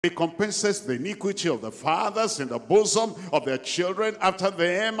recompenses the iniquity of the fathers in the bosom of their children after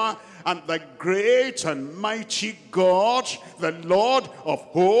them. And the great and mighty God, the Lord of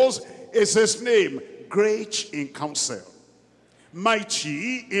hosts, is his name. Great in counsel,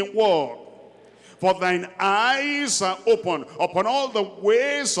 mighty in word. For thine eyes are open upon all the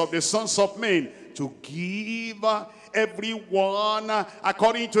ways of the sons of men, to give everyone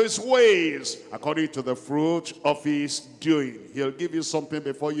according to his ways, according to the fruit of his doing. He'll give you something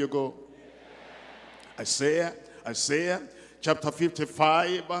before you go. Isaiah chapter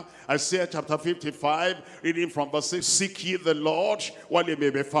 55, Isaiah chapter 55, reading from verse 6. Seek ye the Lord while he may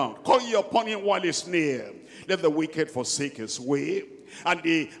be found. Call ye upon him while he is near. Let the wicked forsake his way, and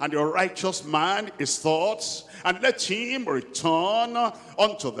the righteous man his thoughts, and let him return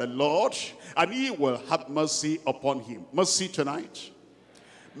unto the Lord, and he will have mercy upon him. Mercy tonight.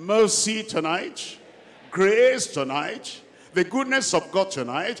 Mercy tonight. Grace tonight. The goodness of God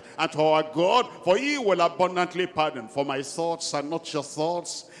tonight, and to our God, for he will abundantly pardon. For my thoughts are not your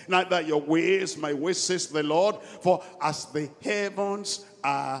thoughts, neither your ways my ways, says the Lord. For as the heavens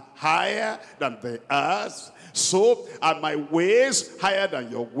are higher than the earth, so are my ways higher than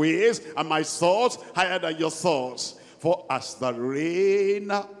your ways, and my thoughts higher than your thoughts. For as the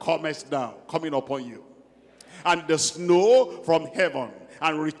rain cometh down, coming upon you, and the snow from heaven,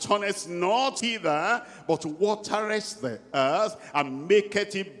 and returneth not hither, but watereth the earth, and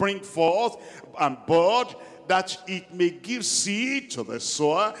maketh it bring forth and bud, that it may give seed to the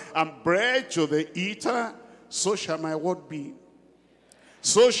sower, and bread to the eater, so shall my word be.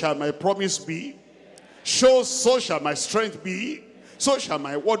 So shall my promise be. So shall my strength be. So shall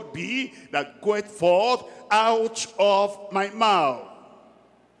my word be that goeth forth out of my mouth.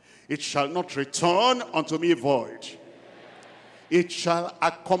 It shall not return unto me void. It shall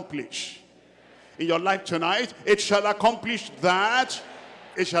accomplish. In your life tonight, it shall accomplish that.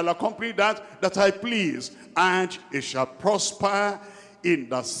 It shall accomplish that I please. And it shall prosper in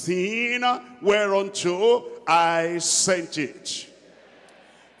the thing whereunto I sent it.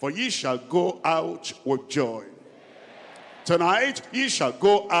 For ye shall go out with joy. Tonight, ye shall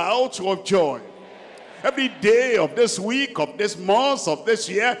go out with joy. Every day of this week, of this month, of this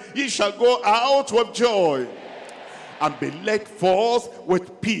year, ye shall go out with joy, and be led forth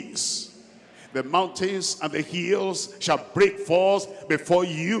with peace. The mountains and the hills shall break forth before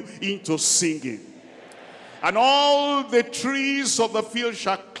you into singing. And all the trees of the field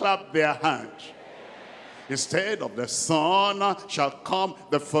shall clap their hands. Instead of the thorn shall come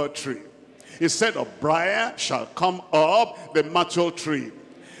the fir tree. Instead of briar shall come up the myrtle tree.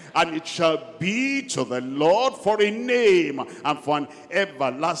 And it shall be to the Lord for a name, and for an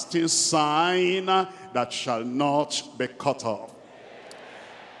everlasting sign that shall not be cut off.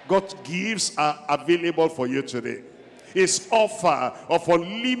 God's gifts are available for you today. His offer of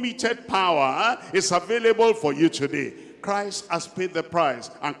unlimited power is available for you today. Christ has paid the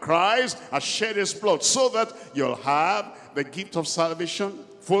price, and Christ has shed his blood so that you'll have the gift of salvation,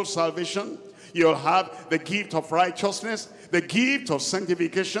 full salvation. You'll have the gift of righteousness, the gift of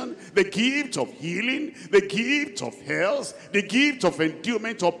sanctification, the gift of healing, the gift of health, the gift of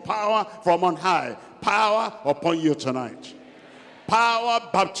endowment of power from on high. Power upon you tonight. Power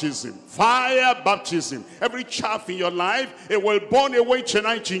baptism, fire baptism. Every chaff in your life, it will burn away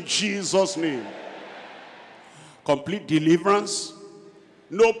tonight in Jesus' name. Complete deliverance.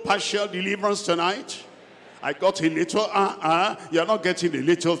 No partial deliverance tonight. I got a little, you're not getting a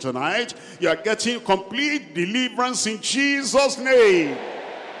little tonight. You're getting complete deliverance in Jesus' name.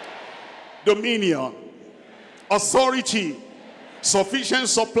 Dominion, authority, sufficient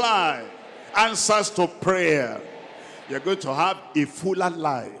supply, answers to prayer. You're going to have a fuller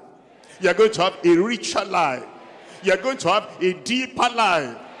life. You're going to have a richer life. You're going to have a deeper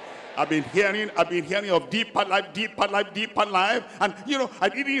life. I've been hearing of deeper life, deeper life, deeper life. And you know, I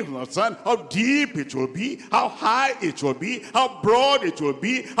didn't understand how deep it will be, how high it will be, how broad it will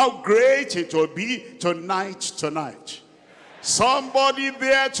be, how great it will be tonight. Somebody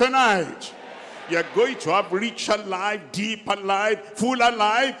there tonight. You're going to have richer life, deeper life, fuller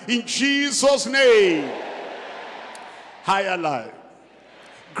life in Jesus' name. Higher life,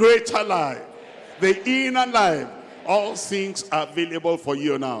 greater life, the inner life. All things are available for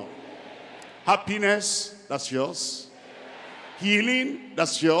you now. Happiness, that's yours. Healing,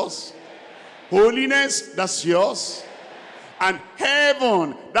 that's yours. Holiness, that's yours. And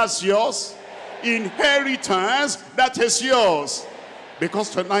heaven, that's yours. Inheritance, that is yours. Because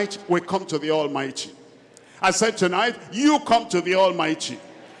tonight we come to the Almighty. I said tonight, you come to the Almighty.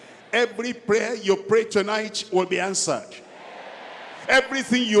 Every prayer you pray tonight will be answered.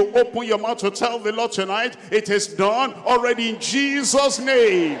 Everything you open your mouth to tell the Lord tonight, it is done already in Jesus'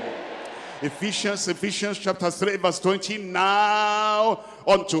 name. Ephesians chapter 3 verse 20. Now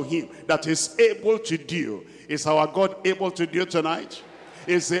unto him that is able to do. Is our God able to do tonight?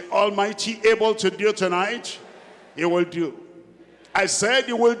 Is the Almighty able to do tonight? He will do. I said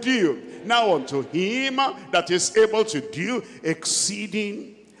he will do. Now unto him that is able to do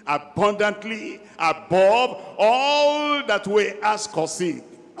exceeding abundantly above all that we ask or think.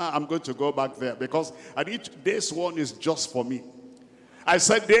 I'm going to go back there because this one is just for me. I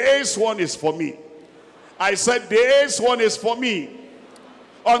said this one is for me. I said this one is for me.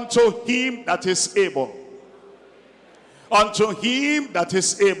 Unto him that is able. Unto him that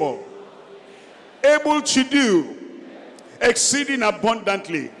is able. Able to do exceeding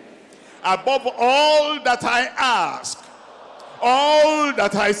abundantly above all that I ask, all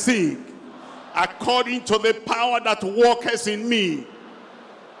that I think, according to the power that worketh in me.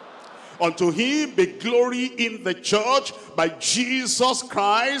 Unto him be glory in the church by Jesus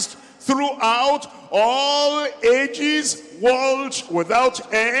Christ throughout all ages, world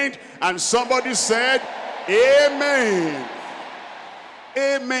without end. And somebody said, amen.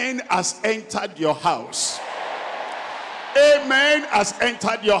 Amen has entered your house. Amen has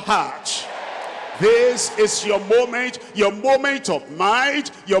entered your heart. This is your moment of might,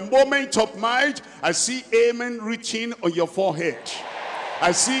 your moment of might. I see amen written on your forehead.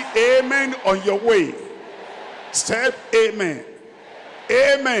 I see amen on your way. Step amen.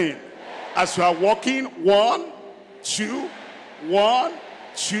 Amen. As you are walking, 1, 2, 1,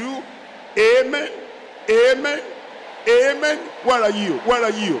 2, amen, amen, amen. Where are you? Where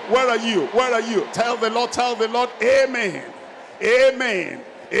are you? Where are you? Where are you? Tell the Lord, amen, amen,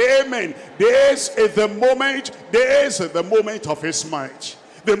 amen. This is the moment of his might,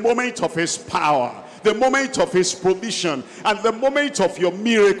 the moment of his power, the moment of his provision, and the moment of your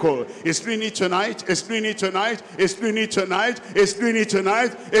miracle. It's doing it tonight, it's doing it tonight, it's doing it tonight, it's doing it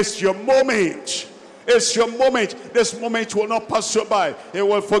tonight. It's your moment. It's your moment. This moment will not pass you by. It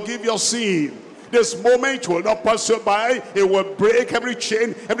will forgive your sin. This moment will not pass you by. It will break every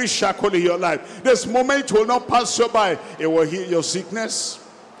chain, every shackle in your life. This moment will not pass you by. It will heal your sickness.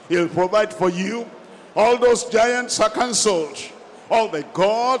 It will provide for you. All those giants are cancelled. All the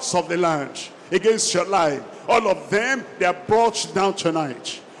gods of the land against your life, all of them, they are brought down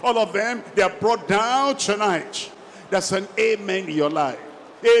tonight. All of them, they are brought down tonight. That's an amen in your life.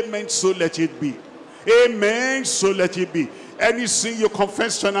 Amen, so let it be. Amen, so let it be. Any sin you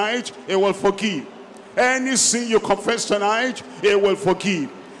confess tonight, it will forgive. Any sin you confess tonight, it will forgive.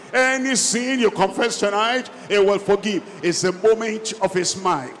 Any sin you confess tonight, it will forgive. It's the moment of his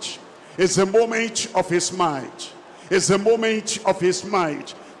might. It's the moment of his might. It's the moment of his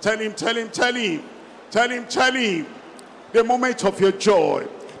might. Tell him, tell him, tell him. Tell him, tell him. The moment of your joy.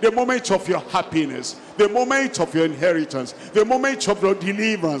 The moment of your happiness. The moment of your inheritance. The moment of your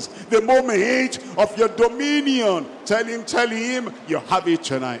deliverance. The moment of your dominion. Tell him, you have it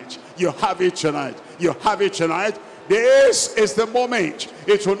tonight. You have it tonight. You have it tonight. This is the moment.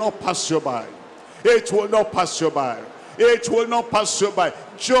 It will not pass you by. It will not pass you by. It will not pass you by.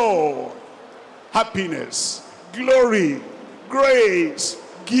 Joy, happiness, glory, grace,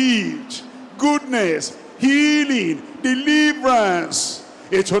 gift, goodness, healing, deliverance.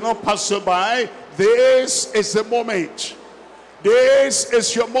 It will not pass you by. This is the moment. This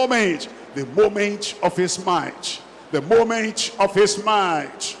is your moment. The moment of his might. The moment of his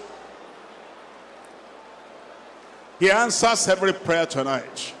might. He answers every prayer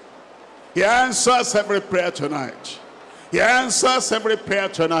tonight. He answers every prayer tonight. He answers every prayer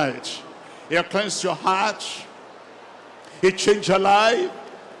tonight. He'll cleanse your heart. He'll change your life.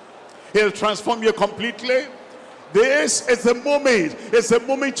 He'll transform you completely. This is the moment. It's the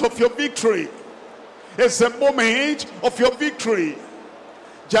moment of your victory. It's the moment of your victory.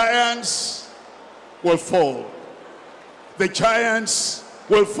 Giants will fall. The giants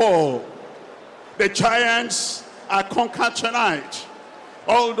will fall. The giants are conquered tonight.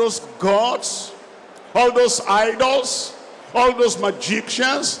 All those gods, all those idols, all those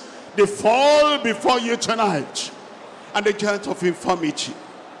magicians, they fall before you tonight. And the giant of infirmity,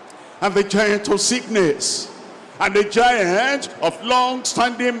 and the giant of sickness, and the giant of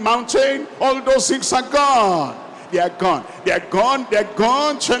long-standing mountain, all those things are gone. They are gone. They are gone. They are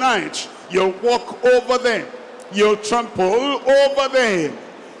gone tonight. You'll walk over them. You'll trample over them.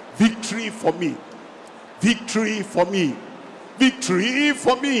 Victory for me. Victory for me. Victory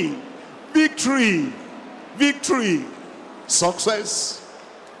for me. Victory. Victory. Success.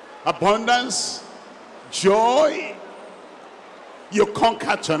 Abundance. Joy. You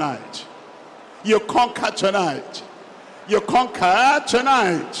conquer tonight. You conquer tonight. You conquer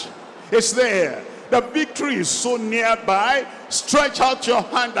tonight. It's there. The victory is so nearby. Stretch out your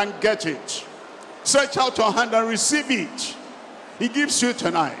hand and get it. Stretch out your hand and receive it. He gives you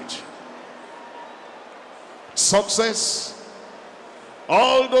tonight. Success.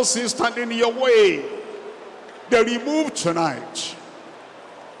 All those things standing in your way, they're removed tonight.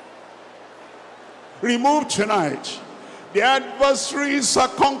 Removed tonight. The adversaries are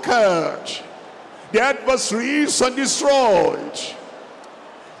conquered. The adversaries are destroyed.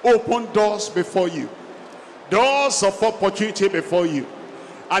 Open doors before you. Doors of opportunity before you.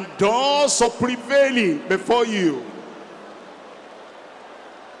 And doors of prevailing before you.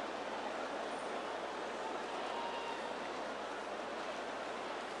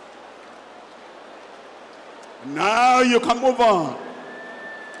 Now you can move on.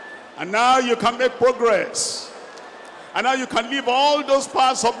 And now you can make progress. And now you can leave all those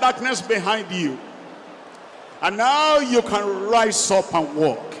parts of darkness behind you. And now you can rise up and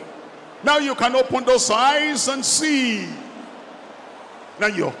walk. Now you can open those eyes and see. Now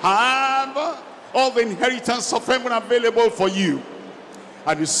you have all the inheritance of heaven available for you.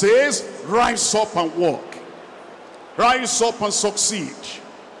 And it says, rise up and walk. Rise up and succeed.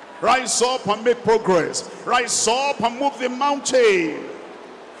 Rise up and make progress. Rise up and move the mountain.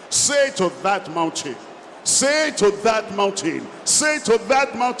 Say to that mountain. Say to that mountain. Say to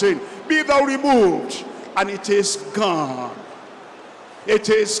that mountain. Be thou removed. And it is gone. It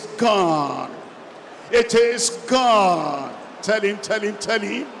is gone. It is gone. Tell him, tell him, tell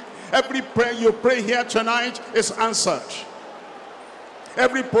him. Every prayer you pray here tonight is answered.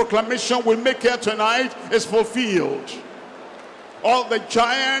 Every proclamation we make here tonight is fulfilled. All the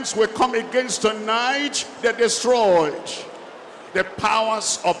giants will come against tonight, they're destroyed. The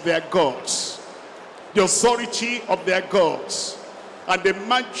powers of their gods, the authority of their gods, and the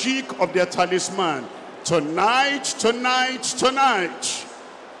magic of their talisman. Tonight, tonight, tonight,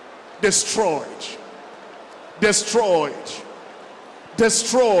 destroyed, destroyed,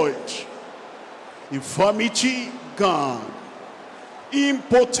 destroyed. Infirmity gone.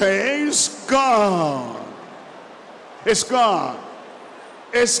 Impotence gone. It's gone.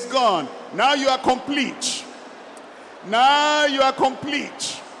 It's gone. Now you are complete. Now you are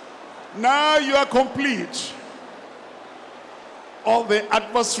complete. Now you are complete. All the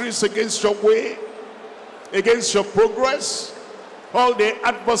adversaries against your way, against your progress, all the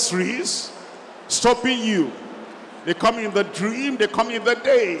adversaries stopping you. They come in the dream, they come in the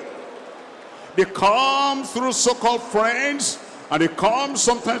day. They come through so-called friends, and they come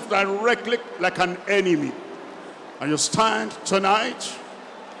sometimes directly like an enemy. And you stand tonight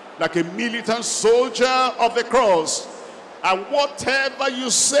like a militant soldier of the cross. And whatever you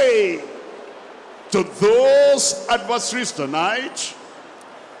say to those adversaries tonight,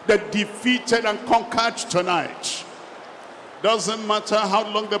 they're defeated and conquered tonight. Doesn't matter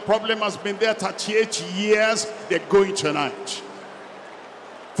how long the problem has been there, 38 years, they're going tonight.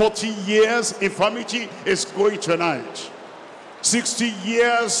 40 years, infirmity is going tonight. 60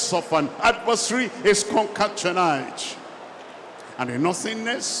 years of an adversary is conquered tonight. And the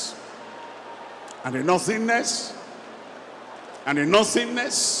nothingness, and the nothingness, and the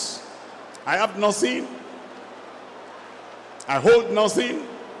nothingness. I have nothing. I hold nothing.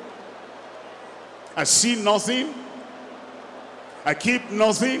 I see nothing. I keep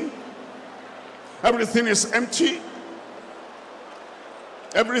nothing. Everything is empty.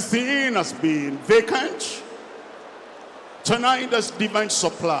 Everything has been vacant. Tonight there's divine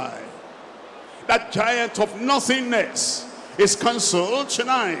supply. That giant of nothingness is cancelled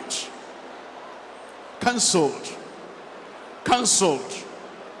tonight. Cancelled. Cancelled.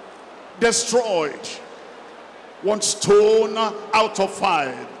 Destroyed. One stone out of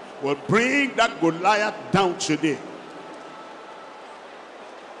 5 will bring that Goliath down today.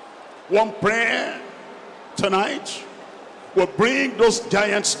 One prayer tonight will bring those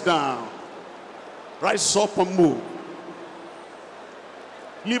giants down. Rise up and move.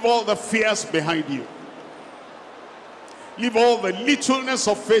 Leave all the fears behind you. Leave all the littleness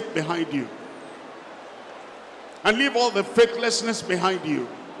of faith behind you. And leave all the faithlessness behind you.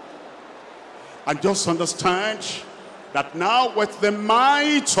 And just understand that now with the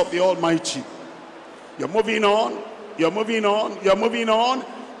might of the Almighty, you're moving on, you're moving on, you're moving on,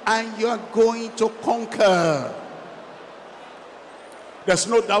 and you're going to conquer. There's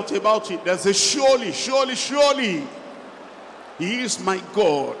no doubt about it. There's a surely, surely, surely. He is my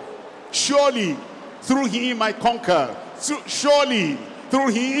God. Surely, through him I conquer. Surely, through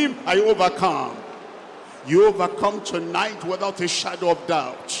him I overcome. You overcome tonight without a shadow of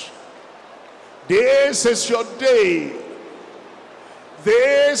doubt. This is your day.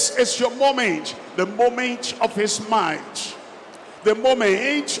 This is your moment, the moment of his might. The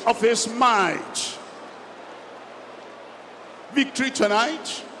moment of his might. Victory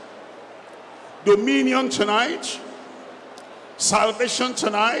tonight. Dominion tonight. Salvation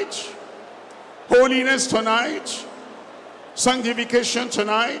tonight. Holiness tonight. Sanctification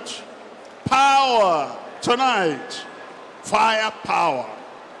tonight. Power tonight. Fire power.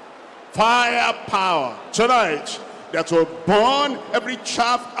 Fire power tonight that will burn every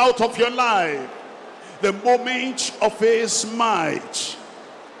chaff out of your life. The moment of his might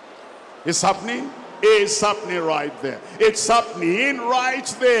is happening. It's happening right there. It's happening right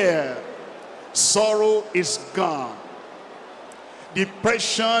there. Sorrow is gone.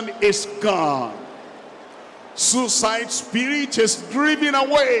 Depression is gone. Suicide spirit is driven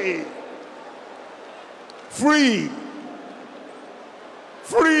away. Free.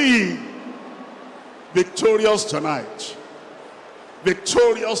 Free. Victorious tonight.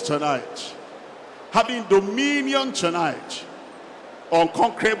 Victorious tonight. Having dominion tonight.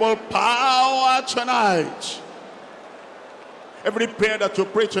 Unconquerable power tonight. Every prayer that you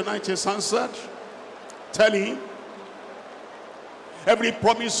pray tonight is answered. Tell him. Every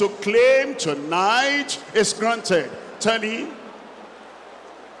promise you claim tonight is granted. Tell him.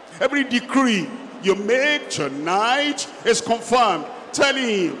 Every decree you make tonight is confirmed. Tell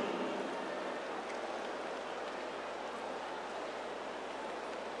him.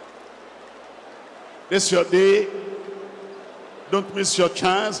 This is your day. Don't miss your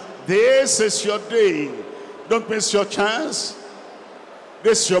chance. This is your day. Don't miss your chance.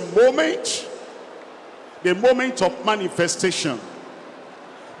 This is your moment. The moment of manifestation.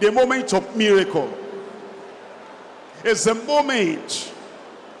 The moment of miracle. It's the moment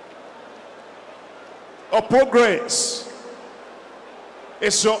of progress.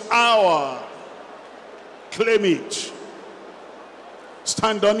 It's your hour. Claim it.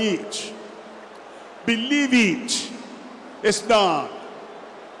 Stand on it. Believe it. It's done.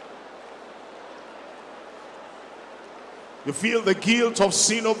 You feel the guilt of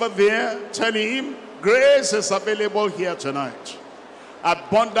sin over there? Tell him, grace is available here tonight.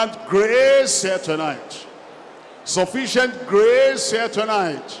 Abundant grace here tonight. Sufficient grace here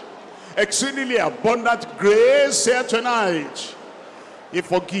tonight. Exceedingly abundant grace here tonight. He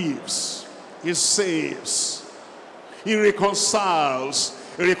forgives. He saves. He reconciles.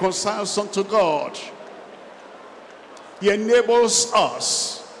 He reconciles unto God. He enables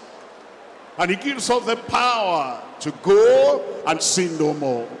us. And he gives us the power to go and sin no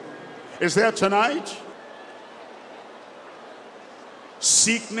more. Is there tonight?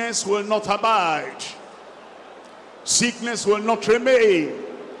 Sickness will not abide. Sickness will not remain.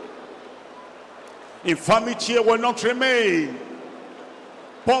 Infirmity will not remain.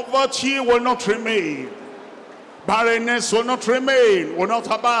 Poverty will not remain. Barrenness will not remain, will not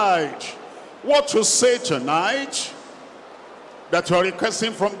abide. What you say tonight that you are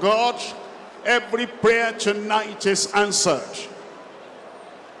requesting from God, every prayer tonight is answered.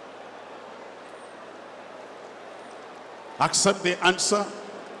 Accept the answer.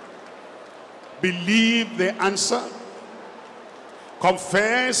 Believe the answer.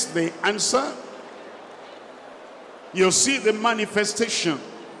 Confess the answer. You'll see the manifestation.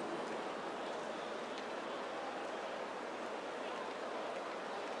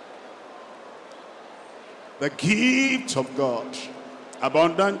 The gift of God,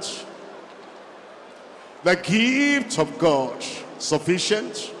 abundant. The gift of God,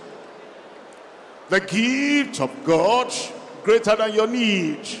 sufficient. The gift of God, greater than your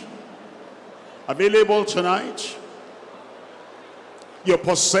need. Available tonight. You're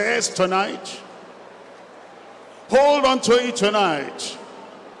possessed tonight. Hold on to it tonight.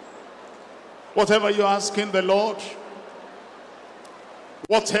 Whatever you're asking the Lord,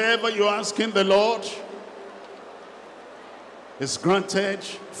 whatever you're asking the Lord, is granted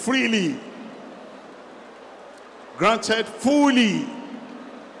freely, granted fully,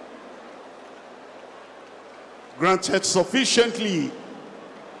 granted sufficiently,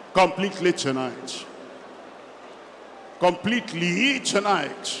 completely tonight. Completely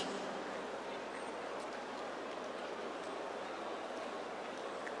tonight.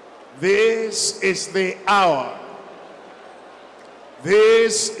 This is the hour.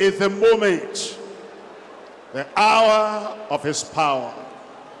 This is the moment. The hour of his power.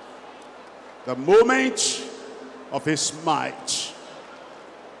 The moment of his might.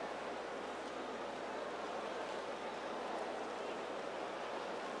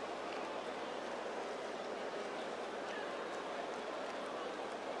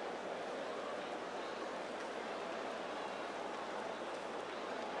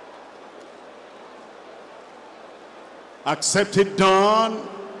 Accept it done.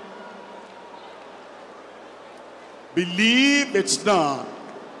 Believe it's done.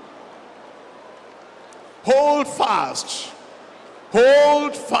 Hold fast.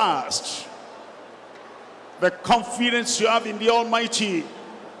 Hold fast. The confidence you have in the Almighty.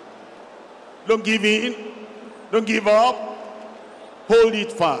 Don't give in. Don't give up. Hold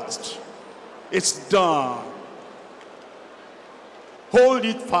it fast. It's done. Hold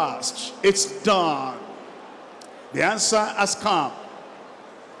it fast. It's done. The answer has come.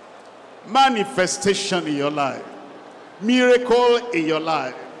 Manifestation in your life. Miracle in your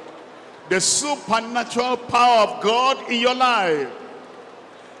life. The supernatural power of God in your life.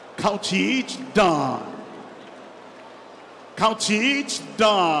 Count it done. Count it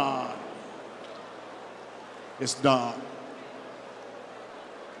done. It's done.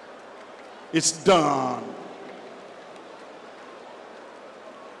 It's done.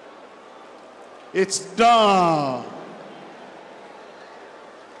 It's done.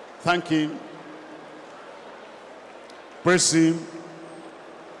 Thank him. Praise him.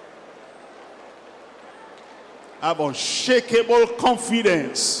 Have unshakable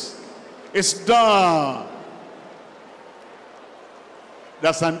confidence. It's done.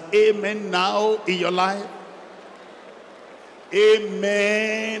 There's an amen now in your life.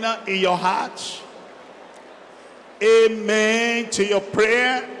 Amen in your heart. Amen to your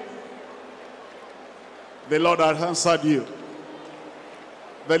prayer. The Lord has answered you.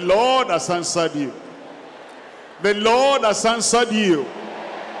 The Lord has answered you. The Lord has answered you.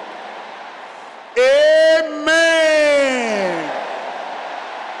 Amen.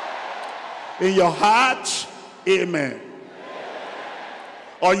 In your heart, amen.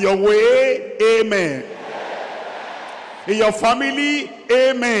 On your way, amen. In your family,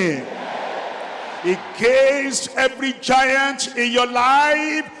 amen. Against every giant in your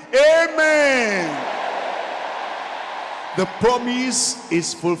life, amen. The promise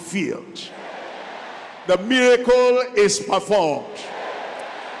is fulfilled. The miracle is performed.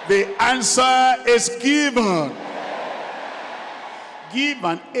 The answer is given. Give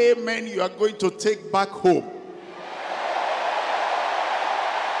an amen you are going to take back home.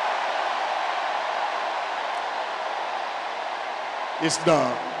 It's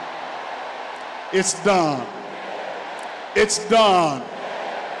done. It's done. It's done.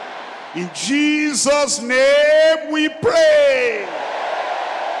 In Jesus' name we pray.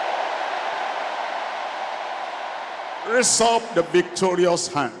 Raise up the victorious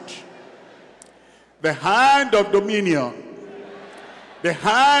hand. The hand of dominion. The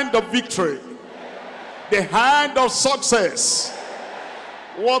hand of victory. The hand of success.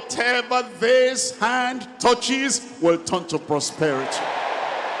 Whatever this hand touches will turn to prosperity.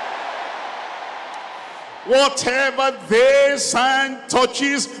 Whatever this hand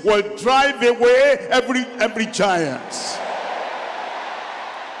touches will drive away every giant.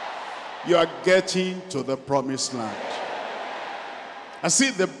 You are getting to the promised land. I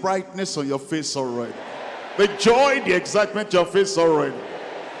see the brightness on your face already. The joy, the excitement on your face already.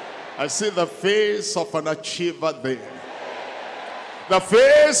 I see the face of an achiever there. The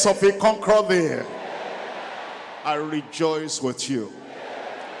face of a conqueror there. I rejoice with you.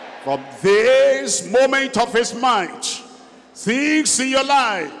 From this moment of his might, things in your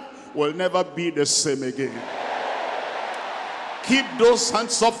life will never be the same again. Keep those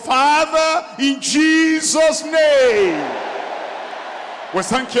hands up, Father, in Jesus' name. We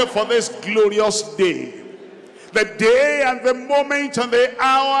thank you for this glorious day. The day and the moment and the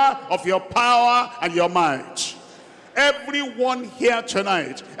hour of your power and your might. Everyone here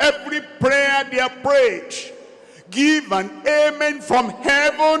tonight, every prayer they have prayed, give an amen from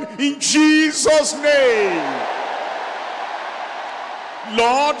heaven in Jesus' name.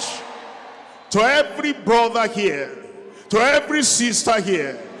 Lord, to every brother here, to every sister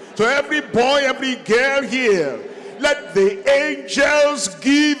here, to every boy, every girl here, let the angels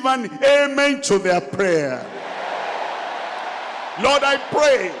give an amen to their prayer. Lord, I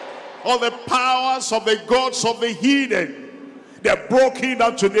pray all the powers of the gods of the heathen, they're broken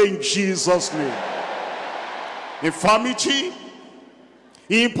down today in Jesus' name. Infirmity,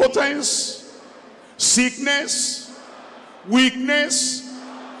 impotence, sickness, weakness,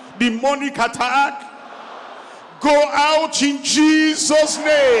 demonic attack, go out in Jesus'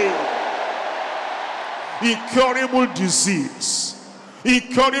 name. Incurable disease,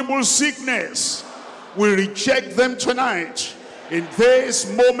 incurable sickness, we reject them tonight. In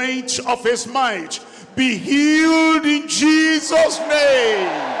this moment of his might, be healed in Jesus'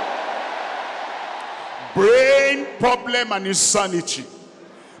 name. Brain problem and insanity,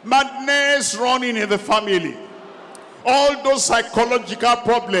 madness running in the family, all those psychological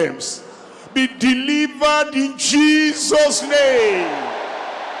problems, be delivered in Jesus' name.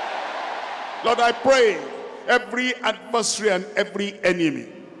 Lord, I pray every adversary and every enemy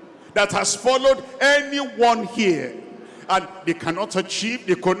that has followed anyone here, and they cannot achieve,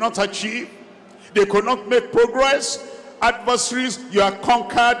 they could not achieve, they could not make progress. Adversaries, you are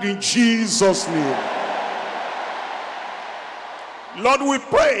conquered in Jesus' name. Lord, we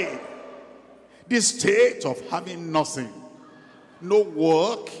pray this state of having nothing, no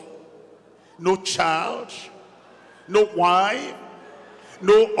work, no child, no wife,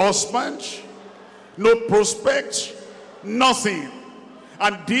 no husband, no prospect, nothing.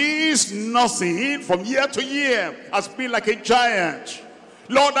 And this nothing from year to year has been like a giant.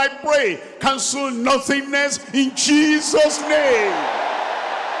 Lord, I pray, cancel nothingness in Jesus' name.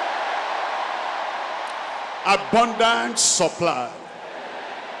 Abundant supply.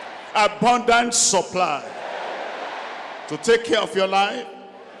 Abundant supply. To take care of your life,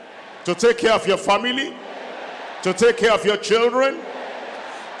 to take care of your family, to take care of your children,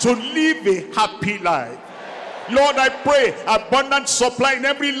 to live a happy life. Lord, I pray abundant supply in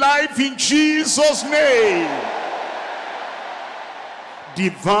every life in Jesus' name.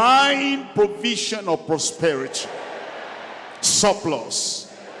 Divine provision of prosperity,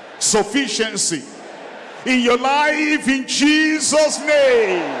 surplus, sufficiency in your life in Jesus'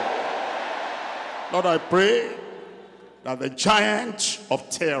 name. Lord, I pray that the giant of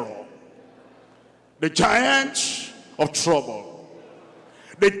terror, the giant of trouble,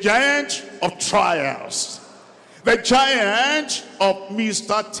 the giant of trials, the giant of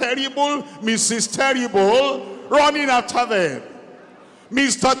Mr. Terrible, Mrs. Terrible, running after them.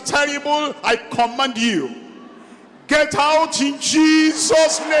 Mr. Terrible, I command you, get out in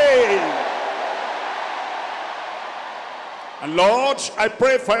Jesus' name. And Lord, I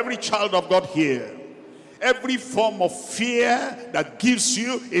pray for every child of God here, every form of fear that gives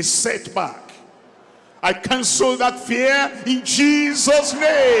you a setback, I cancel that fear in Jesus'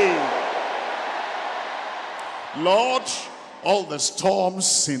 name. Lord, all the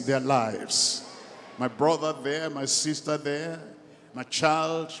storms in their lives, my brother there, my sister there, my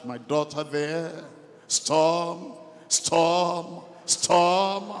child, my daughter there, storm, storm,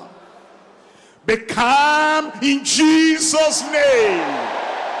 storm, be calm in Jesus' name.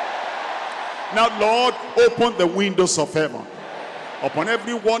 Now, Lord, open the windows of heaven upon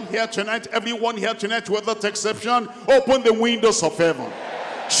everyone here tonight, without exception. Open the windows of heaven,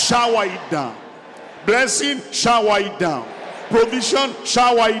 shower it down. Blessing, shower it down. Provision,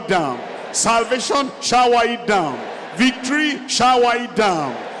 shower it down. Salvation, shower it down. Victory, shower it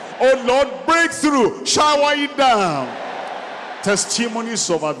down. Oh Lord, breakthrough, shower it down. Testimonies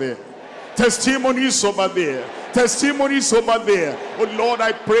over there. Testimonies over there. Testimonies over there. Oh Lord,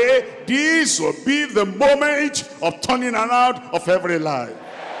 I pray this will be the moment of turning around of every life.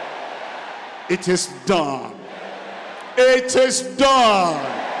 It is done. It is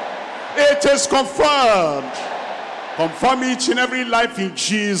done. It is confirmed. Confirm each and every life in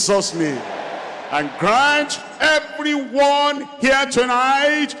Jesus' name. And grant everyone here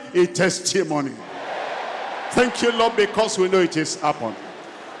tonight a testimony. Thank you, Lord, because we know it is happened.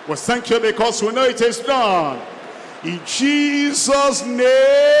 We thank you because we know it is done. In Jesus'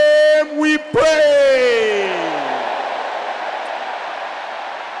 name we pray.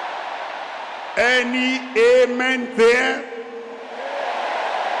 Any amen there?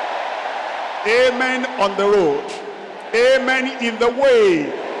 Amen on the road. Amen in the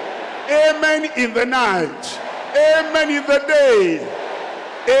way. Amen in the night. Amen in the day.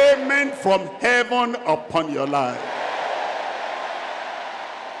 Amen from heaven upon your life.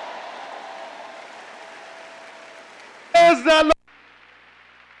 Praise the Lord.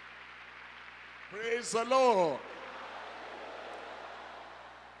 Praise the Lord.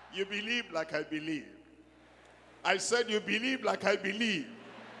 You believe like I believe. I said you believe like I believe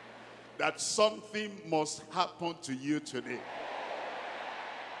that something must happen to you today.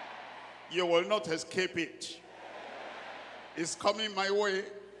 You will not escape it. It's coming my way.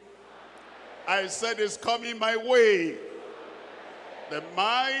 I said it's coming my way. The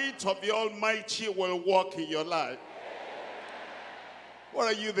might of the Almighty will work in your life. What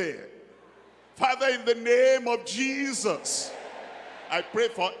are you there? Father, in the name of Jesus, I pray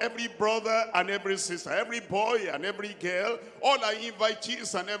for every brother and every sister, every boy and every girl, all our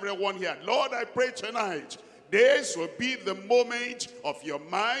invitees and everyone here. Lord, I pray tonight, this will be the moment of your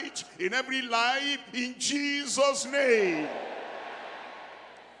might in every life in Jesus' name.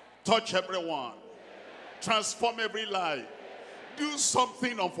 Touch everyone. Transform every life. Do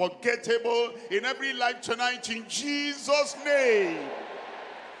something unforgettable in every life tonight in Jesus' name.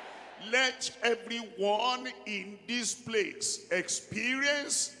 Let everyone in this place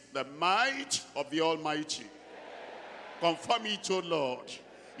experience the might of the Almighty. Confirm it, O Lord.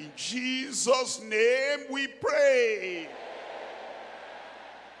 In Jesus' name we pray.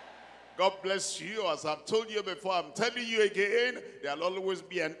 God bless you. As I've told you before, I'm telling you again, there'll always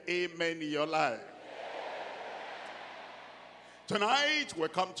be an amen in your life. Tonight, we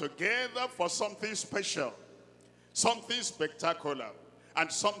come together for something special, something spectacular, and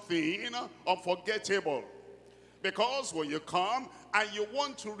something unforgettable. Because when you come and you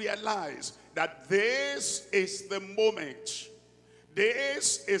want to realize that this is the moment,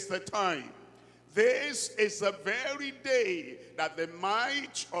 this is the time, this is the very day that the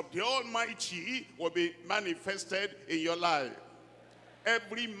might of the Almighty will be manifested in your life.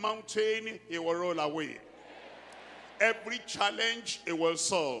 Every mountain, it will roll away. Every challenge, it will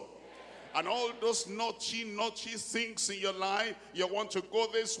solve. And all those naughty things in your life, you want to go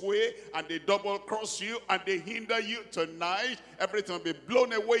this way, and they double cross you, and they hinder you tonight, everything will be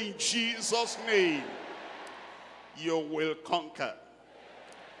blown away in Jesus' name. You will conquer.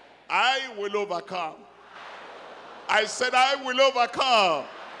 I will overcome. I said I will overcome.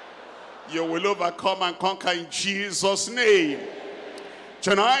 You will overcome and conquer in Jesus' name.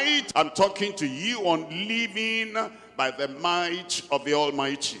 Tonight, I'm talking to you on living by the might of the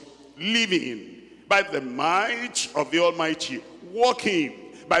Almighty. Living by the might of the Almighty.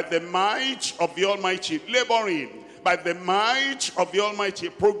 Walking by the might of the Almighty. Laboring by the might of the Almighty.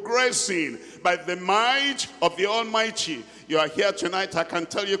 Progressing by the might of the Almighty. You are here tonight, I can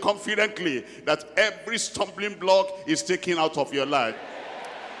tell you confidently that every stumbling block is taken out of your life.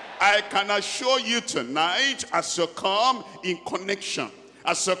 I can assure you tonight, as you come in connection,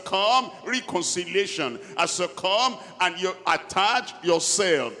 as you come reconciliation, as you come and you attach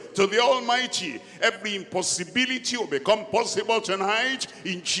yourself to the Almighty, every impossibility will become possible tonight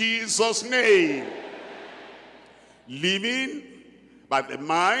in Jesus' name. Living by the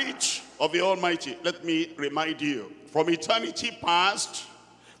might of the Almighty. Let me remind you, from eternity past,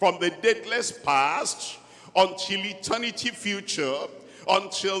 from the deathless past, until eternity future,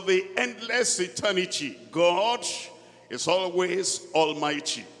 until the endless eternity, God is always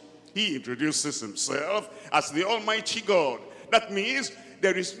Almighty. He introduces himself as the Almighty God. That means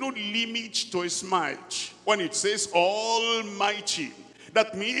there is no limit to his might. When it says Almighty,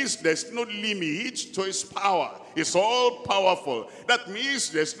 that means there's no limit to his power. He's all powerful. That means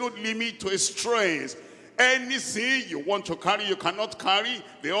there's no limit to his strength. Anything you want to carry, you cannot carry.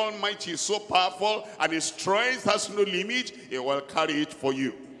 The Almighty is so powerful, and his strength has no limit. He will carry it for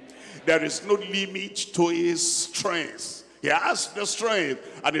you. There is no limit to his strength. He has the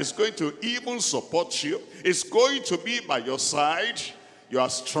strength, and he's going to even support you. He's going to be by your side. You are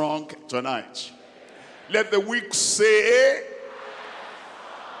strong tonight. Let the weak say,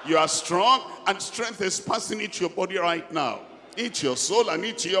 you are strong, and strength is passing into your body right now, into your soul and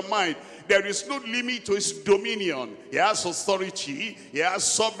into your mind. There is no limit to his dominion. He has authority. He has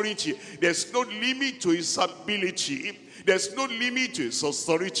sovereignty. There's no limit to his ability. There's no limit to his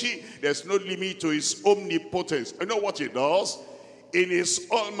authority. There's no limit to his omnipotence. You know what he does? In his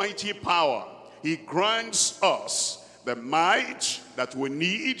almighty power, he grants us the might that we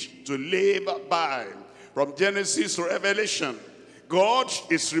need to live by. From Genesis to Revelation, God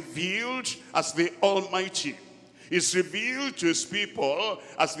is revealed as the Almighty. Is revealed to his people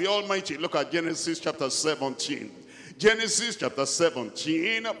as the Almighty. Look at Genesis chapter 17. Genesis chapter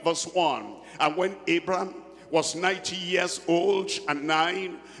 17 verse 1. And when Abraham was 90 years old and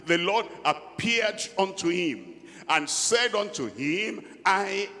 9, the Lord appeared unto him and said unto him,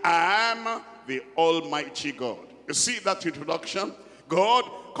 I am the Almighty God. You see that introduction? God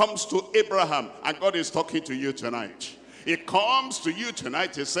comes to Abraham, and God is talking to you tonight. He comes to you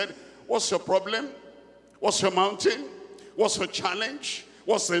tonight. He said, what's your problem? What's your mountain? What's your challenge?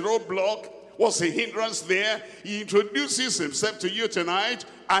 What's the roadblock? What's the hindrance there? He introduces himself to you tonight.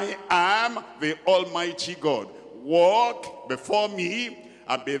 I am the Almighty God. Walk before me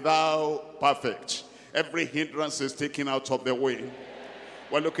and be thou perfect. Every hindrance is taken out of the way.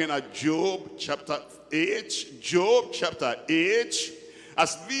 We're looking at Job chapter 8. Job chapter 8.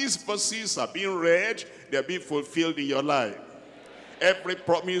 As these verses are being read, they're being fulfilled in your life. Every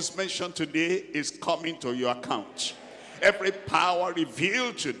promise mentioned today is coming to your account. Every power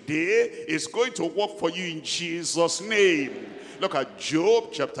revealed today is going to work for you in Jesus' name. Look at Job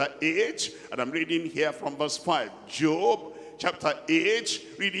chapter 8, and I'm reading here from verse 5. Job chapter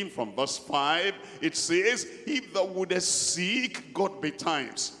 8, reading from verse 5, it says, if thou wouldest seek God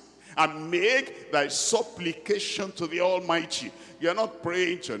betimes, and make thy supplication to the Almighty. You're not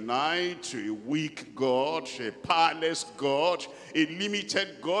praying tonight to a weak God, a powerless God, a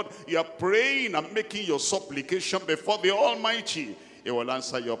limited God. You are praying and making your supplication before the Almighty. He will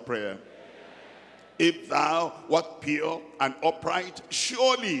answer your prayer. If thou wert pure and upright,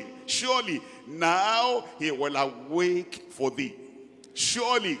 surely, surely, now he will awake for thee.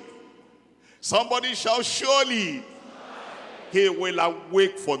 Surely. Somebody shout, surely. He will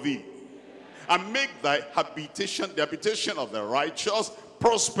awake for thee. And make thy habitation, the habitation of the righteous,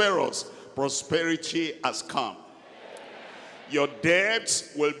 prosperous. Prosperity has come. Your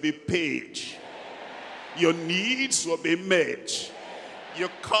debts will be paid. Your needs will be met. You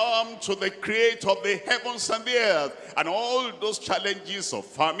come to the creator of the heavens and the earth, and all those challenges of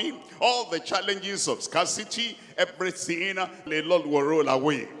famine, all the challenges of scarcity, everything, the Lord will roll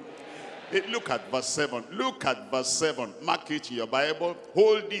away. Look at verse 7. Look at verse 7. Mark it in your Bible.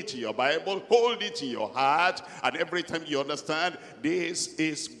 Hold it in your Bible. Hold it in your heart. And every time you understand, this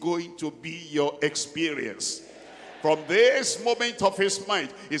is going to be your experience. From this moment of his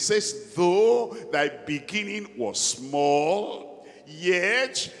mind, it says, though thy beginning was small,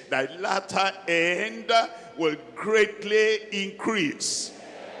 yet thy latter end will greatly increase.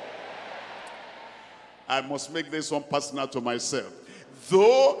 I must make this one personal to myself.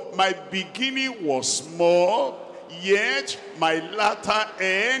 Though my beginning was small, yet my latter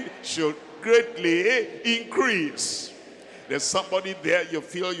end should greatly increase. There's somebody there, you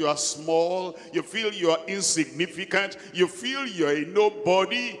feel you are small, you feel you are insignificant, you feel you are a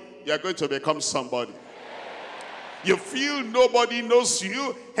nobody, you are going to become somebody. You feel nobody knows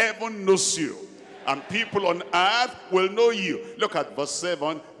you, heaven knows you. And people on earth will know you. Look at verse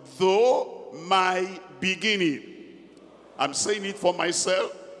 7. Though my beginning, I'm saying it for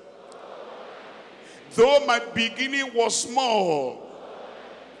myself. Though my beginning was small,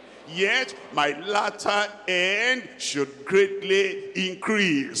 yet my latter end should greatly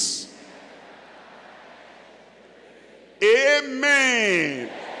increase. Amen.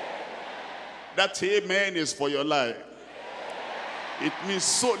 That amen is for your life. It means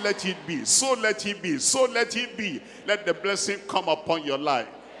so let it be, so let it be, so let it be. Let the blessing come upon your life.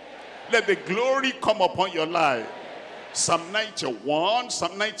 Let the glory come upon your life. Psalm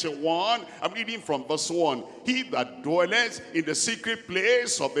 91, I'm reading from verse 1. He that dwelleth in the secret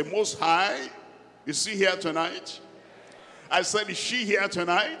place of the Most High, is he here tonight? I said, is she here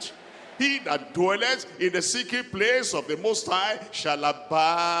tonight? He that dwelleth in the secret place of the Most High shall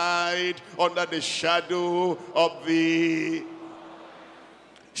abide under the shadow of the...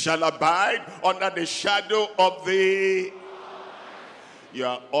 Shall abide under the shadow of the... You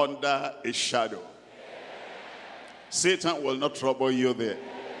are under a shadow. Satan will not trouble you there.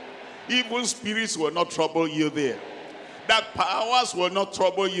 Evil spirits will not trouble you there. Dark powers will not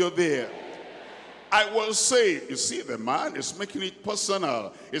trouble you there. I will say, you see, the man is making it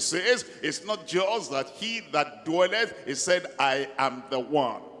personal. He says, it's not just that he that dwelleth, he said, I am the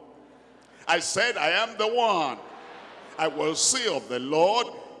one. I said, I am the one. I will say of the Lord,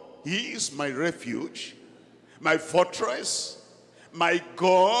 he is my refuge, my fortress, my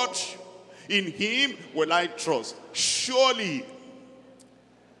God. In him will I trust. Surely,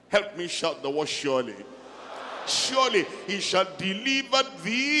 help me shout the word surely. Surely he shall deliver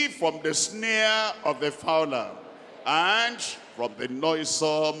thee from the snare of the fowler and from the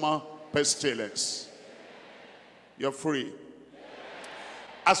noisome pestilence. You're free.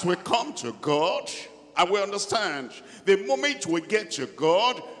 As we come to God, and we understand, the moment we get to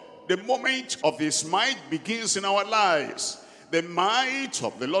God, the moment of his might begins in our lives. The might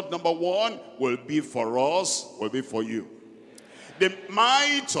of the Lord, number one, will be for us, will be for you. The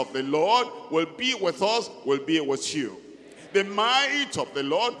might of the Lord will be with us, will be with you. The might of the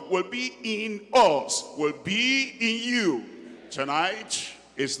Lord will be in us, will be in you. Tonight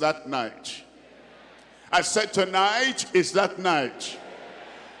is that night. I said tonight is that night.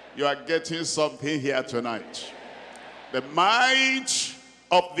 You are getting something here tonight. The might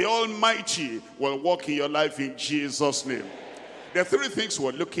of the Almighty will work in your life in Jesus' name. There are three things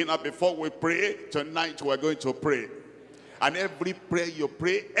we're looking at before we pray. Tonight we're going to pray. And every prayer you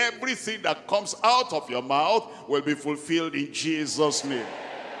pray, everything that comes out of your mouth will be fulfilled in Jesus' name.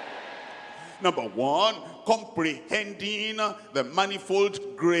 Number one, comprehending the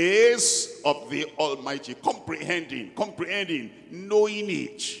manifold grace of the Almighty. Comprehending, knowing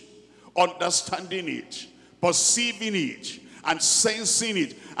it, understanding it, perceiving it, and sensing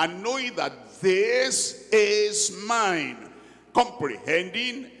it, and knowing that this is mine.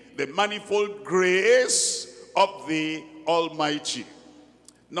 Comprehending the manifold grace of the Almighty.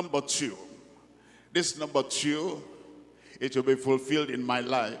 Number two, this number two, it will be fulfilled in my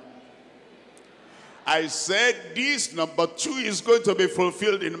life. I said this number two is going to be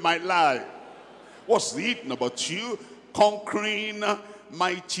fulfilled in my life. What's it? Number two, conquering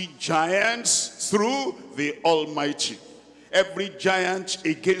mighty giants through the Almighty. Every giant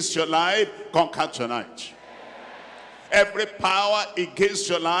against your life, conquer tonight. Every power against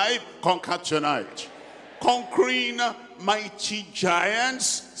your life, conquer tonight. Conquering mighty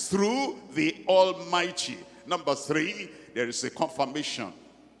giants through the Almighty. Number 3, there is a confirmation.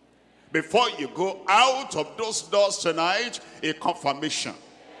 Before you go out of those doors tonight, a confirmation.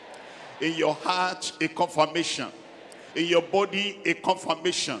 In your heart, a confirmation. In your body, a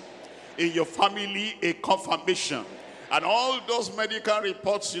confirmation. In your family, a confirmation. And all those medical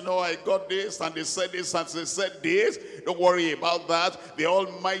reports, you know, I got this, and they said this, and they said this. Don't worry about that. The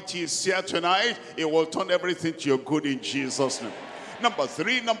Almighty is here tonight. It will turn everything to your good in Jesus' name. Number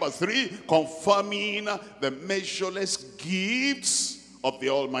three, confirming the measureless gifts of the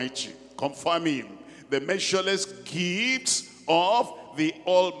Almighty. Confirming the measureless gifts of the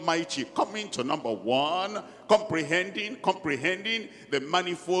Almighty. Coming to number 1, comprehending the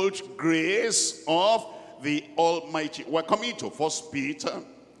manifold grace of the Almighty. We're coming to 1 Peter.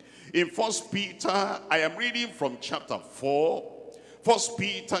 In 1 Peter, I am reading from chapter 4. 1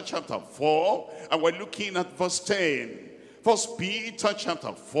 Peter chapter 4, and we're looking at verse 10. 1 Peter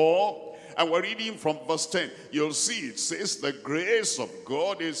chapter 4, and we're reading from verse 10. You'll see it says the grace of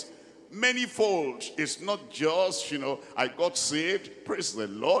God is manifold. It's not just, you know, I got saved, praise the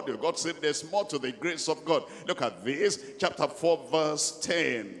Lord, you got saved. There's more to the grace of God. Look at this, chapter 4 verse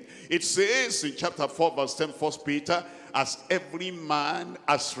 10. It says in chapter 4 verse 10, 1 Peter, as every man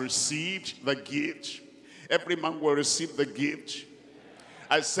has received the gift. Every man will receive the gift.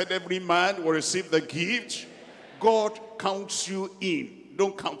 I said every man will receive the gift. God counts you in.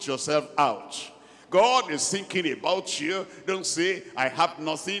 Don't count yourself out. God is thinking about you. Don't say, I have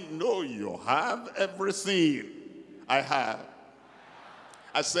nothing. No, you have everything. I have.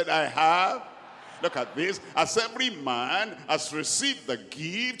 I said, I have. Look at this. As every man has received the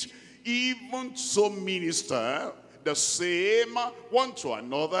gift, even so minister the same one to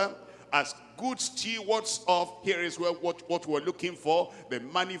another as good stewards of, here is where what we're looking for, the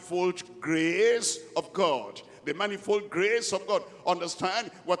manifold grace of God. The manifold grace of God.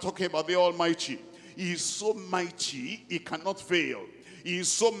 Understand, we're talking about the Almighty. He is so mighty, he cannot fail. He is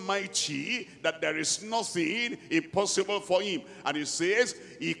so mighty that there is nothing impossible for him. And he says,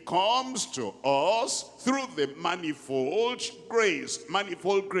 he comes to us through the manifold grace.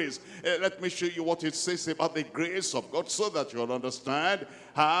 Manifold grace. Let me show you what it says about the grace of God so that you'll understand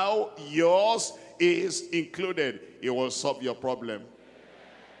how yours is included. It will solve your problem.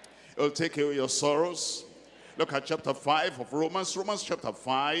 It will take away your sorrows. Look at chapter 5 of Romans. Romans chapter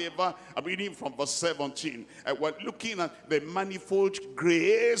 5. I'm reading from verse 17. We're looking at the manifold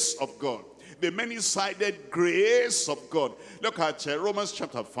grace of God. The many-sided grace of God. Look at Romans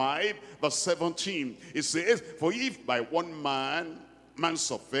chapter 5 verse 17. It says, for if by one man's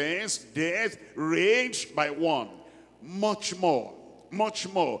offense, death reigned by one, much more,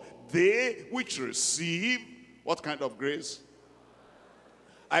 they which receive, what kind of grace?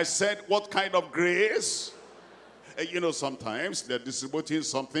 I said, what kind of grace? You know, sometimes they're distributing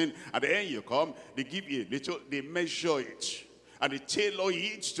something, and then you come, they give you a little, they measure it, and they tailor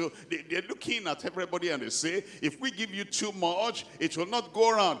it to, they're looking at everybody, and they say, if we give you too much, it will not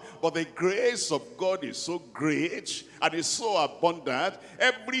go around. But the grace of God is so great, and is so abundant.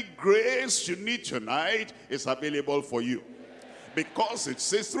 Every grace you need tonight is available for you. Because it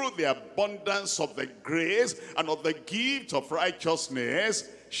says, through the abundance of the grace and of the gift of righteousness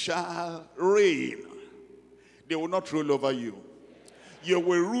shall reign. They will not rule over you. You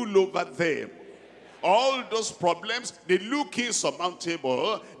will rule over them. All those problems, they look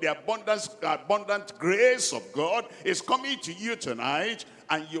insurmountable. The abundant grace of God is coming to you tonight,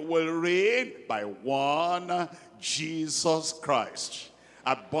 and you will reign by one Jesus Christ.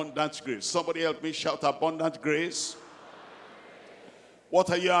 Abundant grace. Somebody help me shout abundant grace. What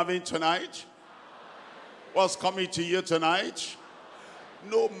are you having tonight? What's coming to you tonight?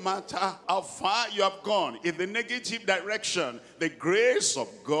 No matter how far you have gone, in the negative direction, the grace of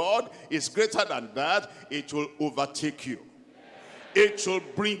God is greater than that. It will overtake you. It will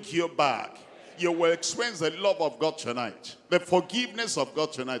bring you back. You will experience the love of God tonight, the forgiveness of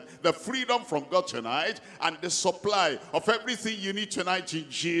God tonight, the freedom from God tonight, and the supply of everything you need tonight in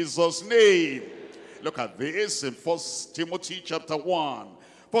Jesus' name. Look at this in 1 Timothy chapter 1.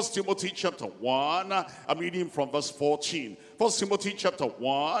 1 Timothy chapter 1, I'm reading from verse 14. 1 Timothy chapter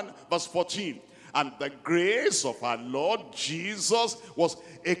 1, verse 14. And the grace of our Lord Jesus was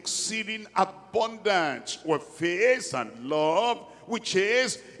exceeding abundant with faith and love, which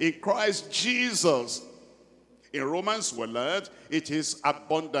is in Christ Jesus. In Romans we learned it is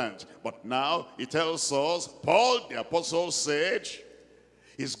abundant. But now it tells us, Paul the apostle said,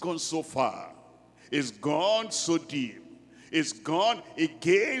 he's gone so far. It's gone so deep. He's gone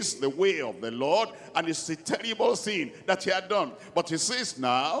against the way of the Lord, and it's a terrible thing that he had done. But he says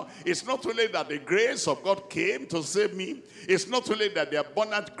now, it's not only that the grace of God came to save me, it's not only that the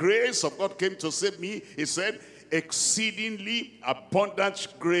abundant grace of God came to save me, he said, exceedingly abundant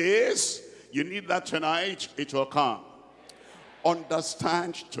grace. You need that tonight, it will come.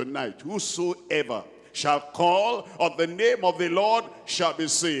 Understand tonight, whosoever shall call on the name of the Lord shall be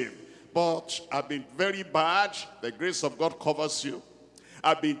saved. But I've been very bad, the grace of God covers you.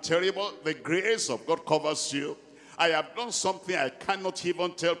 I've been terrible, the grace of God covers you. I have done something I cannot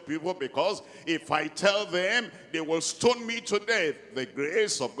even tell people, because if I tell them, they will stone me to death. The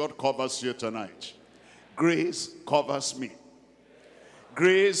grace of God covers you tonight. Grace covers me.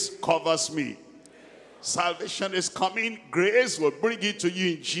 Grace covers me. Salvation is coming. Grace will bring it to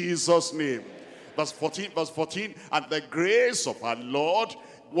you in Jesus' name. Verse 14, and the grace of our Lord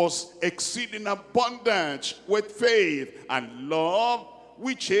was exceeding abundant with faith and love,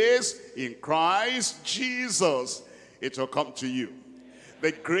 which is in Christ Jesus. It will come to you.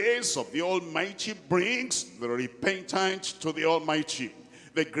 The grace of the Almighty brings the repentant to the Almighty.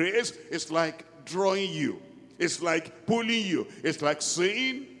 The grace is like drawing you. It's like pulling you. It's like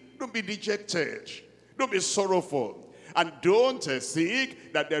saying, don't be dejected. Don't be sorrowful. And don't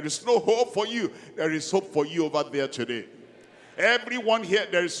think that there is no hope for you. There is hope for you over there today. Everyone here,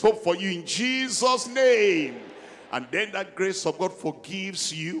 there is hope for you in Jesus' name. And then that grace of God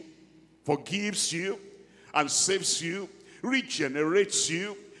forgives you, and saves you, regenerates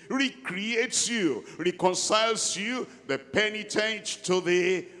you, recreates you, reconciles you, the penitent, to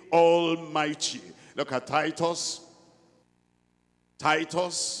the Almighty. Look at Titus.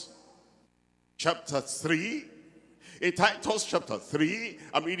 Titus chapter 3. In Titus chapter 3,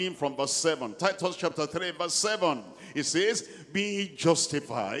 I'm reading from verse 7. Titus chapter 3, verse 7. It says, being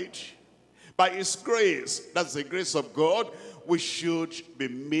justified by his grace, that's the grace of God, we should be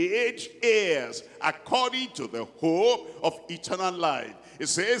made heirs according to the hope of eternal life. It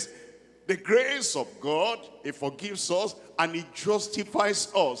says, the grace of God, it forgives us and it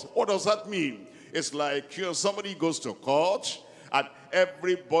justifies us. What does that mean? It's like, you know, somebody goes to court and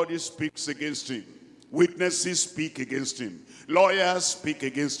everybody speaks against him. Witnesses speak against him. Lawyers speak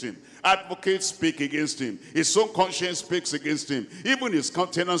against him. Advocates speak against him. His own conscience speaks against him. Even his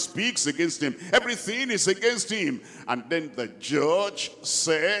countenance speaks against him. Everything is against him. And then the judge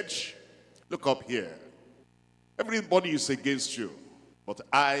said, look up here. Everybody is against you, but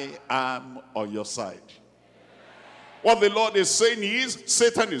I am on your side. What the Lord is saying is,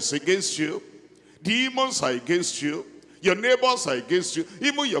 Satan is against you. Demons are against you. Your neighbors are against you.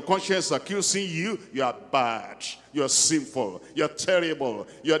 Even your conscience accusing you. You are bad. You are sinful. You are terrible.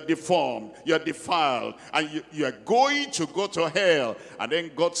 You are deformed. You are defiled. And you are going to go to hell. And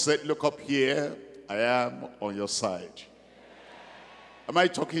then God said, look up here. I am on your side. Am I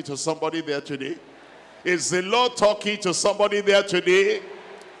talking to somebody there today? Is the Lord talking to somebody there today?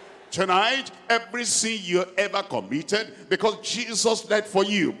 Tonight, every sin you ever committed, because Jesus died for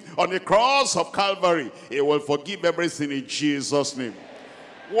you on the cross of Calvary, he will forgive everything in Jesus' name.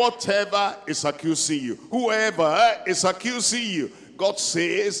 Whatever is accusing you, whoever is accusing you, God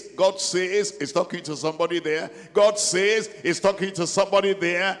says, is talking to somebody there. God says, is talking to somebody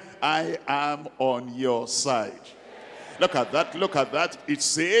there, I am on your side. Look at that, look at that. It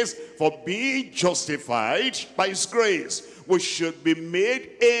says, for being justified by his grace, we should be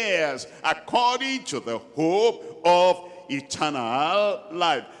made heirs according to the hope of eternal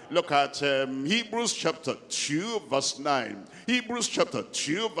life. Look at Hebrews chapter 2 verse 9. Hebrews chapter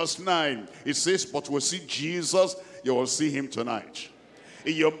 2 verse 9. It says, but we'll see Jesus, you will see him tonight.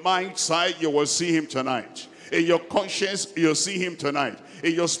 In your mind's eye, you will see him tonight. In your conscience, you'll see him tonight.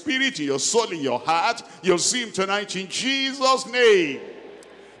 In your spirit, in your soul, in your heart, you'll see him tonight in Jesus' name.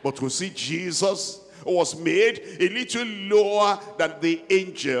 But we'll see Jesus was made a little lower than the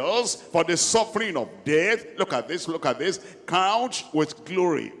angels for the suffering of death. Look at this, look at this. Count with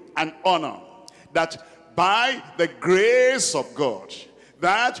glory and honor that by the grace of God,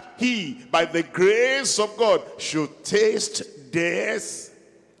 that he, by the grace of God, should taste death,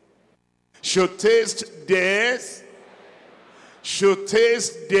 should taste death, should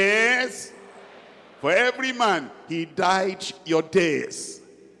taste death. For every man, he died your death.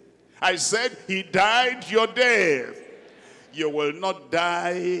 I said, he died your death. You will not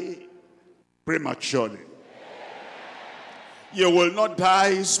die prematurely. You will not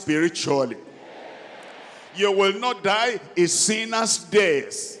die spiritually. You will not die a sinner's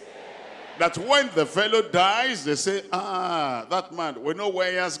death. That when the fellow dies, they say, that man, we know where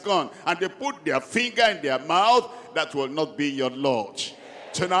he has gone. And they put their finger in their mouth. That will not be your Lord.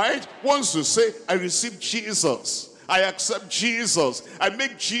 Tonight, once you say, I receive Jesus I accept Jesus. I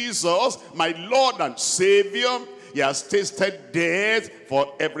make Jesus my Lord and Savior. He has tasted death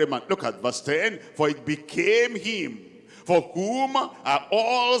for every man. Look at verse 10. For it became him, for whom are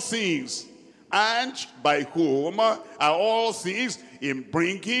all things, and by whom are all things, in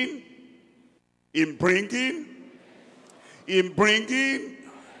bringing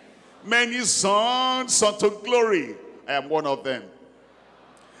many sons unto glory. I am one of them.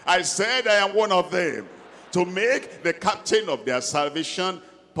 I said I am one of them. To make the captain of their salvation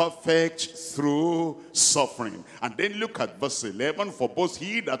perfect through suffering. And then look at verse 11. For both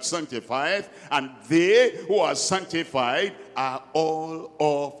he that sanctifieth and they who are sanctified are all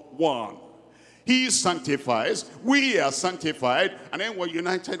of one. He sanctifies, we are sanctified, and then we're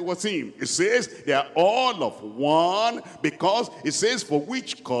united with him. It says they are all of one, because it says, for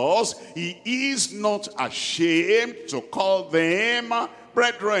which cause he is not ashamed to call them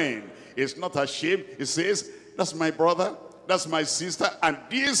brethren. He's not ashamed. He says, that's my brother, that's my sister, and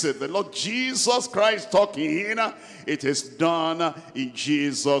this is the Lord Jesus Christ talking. It is done in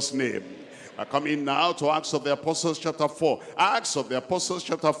Jesus' name. We're coming now to Acts of the Apostles chapter 4. Acts of the Apostles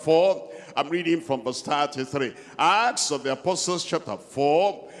chapter 4. I'm reading from verse 33. Acts of the Apostles chapter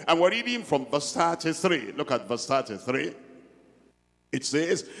 4. And we're reading from verse 33. Look at verse 33. It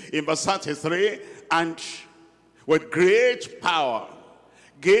says in verse 33, and with great power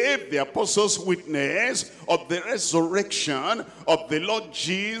gave the apostles witness of the resurrection of the Lord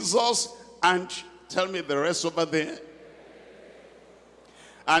Jesus. And tell me the rest over there.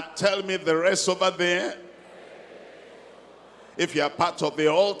 And tell me the rest over there. If you are part of the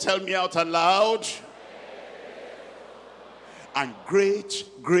all, tell me out aloud. And great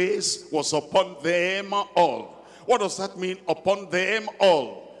grace was upon them all. What does that mean? Upon them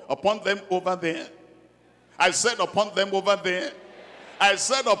all. Upon them over there. I said upon them over there. I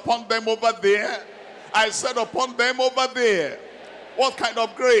said upon them over there. I said upon them over there. What kind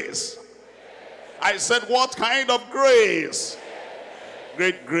of grace? I said what kind of grace?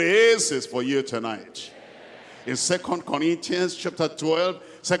 Great grace is for you tonight. In 2 Corinthians chapter 12,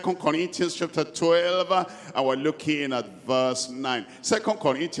 2 Corinthians chapter 12, and we're looking at verse 9. 2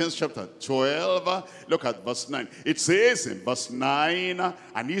 Corinthians chapter 12, look at verse 9. It says in verse 9,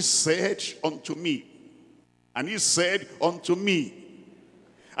 and he said unto me, and he said unto me,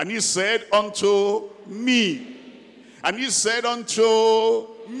 and he said unto me, and he said unto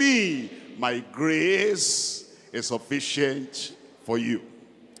me, my grace is sufficient for you.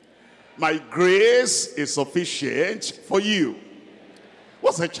 My grace is sufficient for you.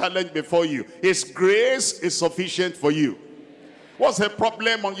 What's the challenge before you? His grace is sufficient for you. What's the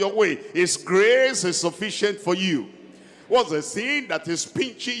problem on your way? His grace is sufficient for you. What's the thing that is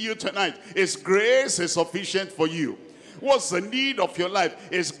pinching you tonight? His grace is sufficient for you. What's the need of your life?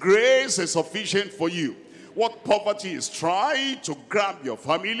 His grace is sufficient for you. What poverty is trying to grab your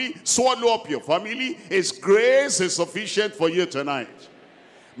family, swallow up your family, His grace is sufficient for you tonight.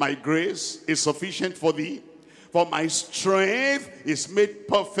 My grace is sufficient for thee, for my strength is made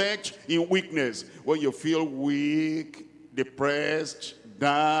perfect in weakness. When you feel weak, depressed,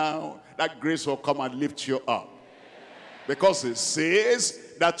 down, that grace will come and lift you up. Because it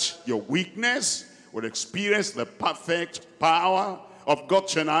says that your weakness will experience the perfect power of God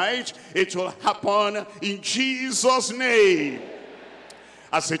tonight. It will happen in Jesus' name.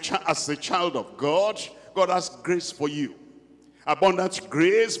 As a child of God, God has grace for you. Abundant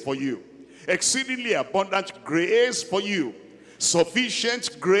grace for you. Exceedingly abundant grace for you.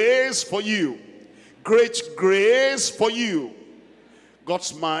 Sufficient grace for you. Great grace for you.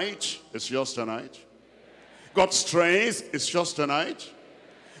 God's might is yours tonight. God's strength is yours tonight.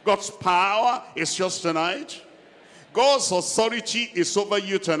 God's power is yours tonight. God's authority is over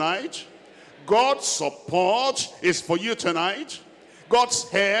you tonight. God's support is for you tonight. God's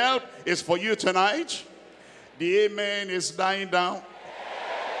help is for you tonight. The amen is dying down.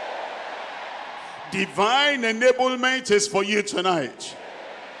 Divine enablement is for you tonight.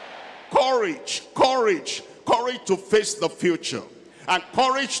 Courage, courage, courage to face the future. And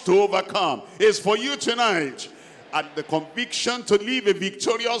courage to overcome is for you tonight. And the conviction to live a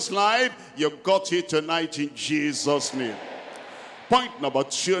victorious life, you got it tonight in Jesus' name. Point number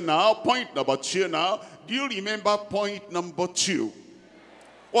 2 now. Point number 2 now. Do you remember point number 2?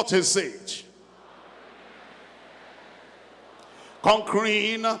 What is it?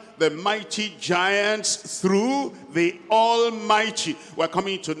 Conquering the mighty giants through the Almighty. We're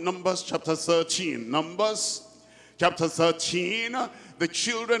coming to Numbers chapter 13. Numbers chapter 13. The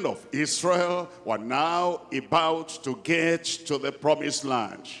children of Israel were now about to get to the promised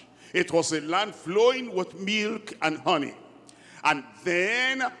land. It was a land flowing with milk and honey. And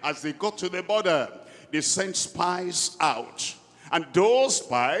then as they got to the border, they sent spies out. And those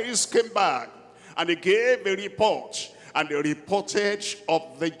spies came back, and they gave a report, and they reported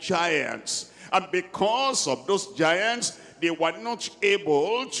of the giants. And because of those giants, they were not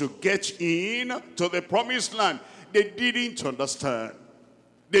able to get in to the promised land. They didn't understand.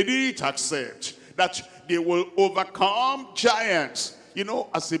 They didn't accept that they will overcome giants. You know,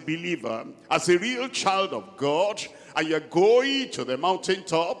 as a believer, as a real child of God, and you're going to the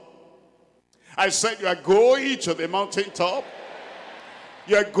mountaintop. I said you are going to the mountaintop.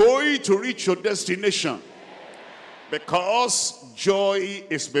 You are going to reach your destination, because joy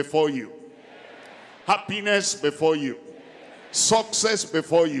is before you, happiness before you, success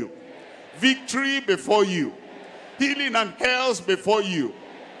before you, victory before you, healing and health before you,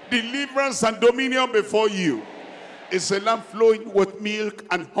 deliverance and dominion before you. It's a land flowing with milk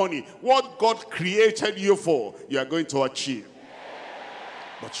and honey. What God created you for, you are going to achieve.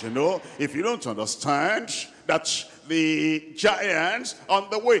 But you know, if you don't understand that the giants on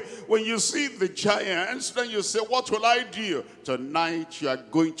the way, when you see the giants, then you say, what will I do? Tonight you are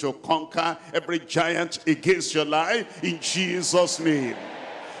going to conquer every giant against your life in Jesus' name.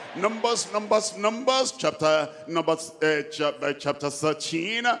 Numbers, chapter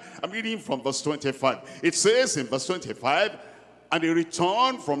 13. I'm reading from verse 25. It says in verse 25, and they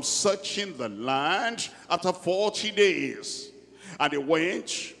returned from searching the land after 40 days. And they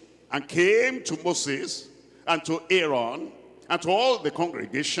went and came to Moses and to Aaron and to all the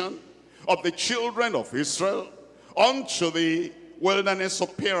congregation of the children of Israel unto the wilderness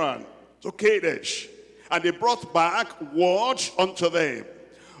of Paran, to Kadesh. And they brought back word unto them,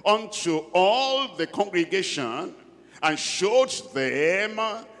 unto all the congregation, and showed them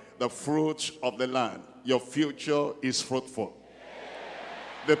the fruit of the land. Your future is fruitful.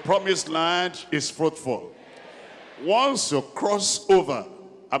 The promised land is fruitful. Once you cross over,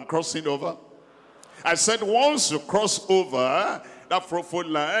 I'm crossing over. I said once you cross over that fruitful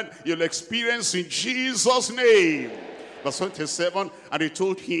land, you'll experience in Jesus' name. Verse 27, and he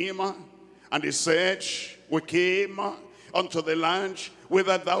told him, and he said, we came unto the land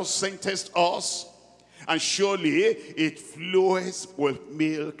whither thou sentest us, and surely it floweth with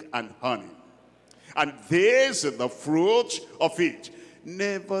milk and honey. And this is the fruit of it.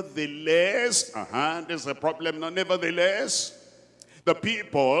 Nevertheless, there's a problem now. Nevertheless, the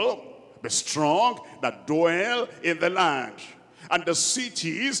people be strong that dwell in the land, and the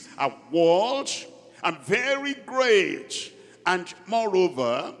cities are walled and very great. And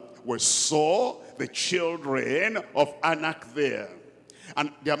moreover, we saw the children of Anak there.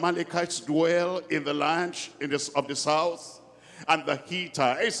 And the Amalekites dwell in the land of the south. And the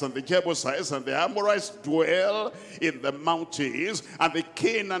Hittites and the Jebusites and the Amorites dwell in the mountains. And the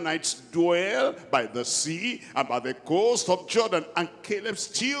Canaanites dwell by the sea and by the coast of Jordan. And Caleb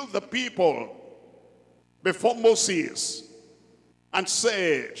stilled the people before Moses and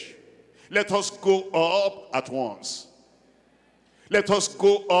said, let us go up at once. Let us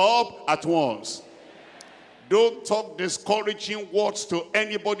go up at once. Don't talk discouraging words to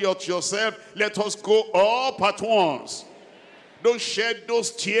anybody or to yourself. Let us go up at once. Don't shed those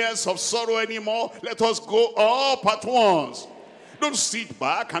tears of sorrow anymore. Let us go up at once. Don't sit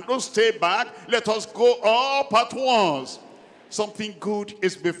back and don't stay back. Let us go up at once. Something good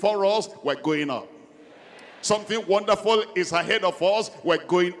is before us, we're going up. Something wonderful is ahead of us, we're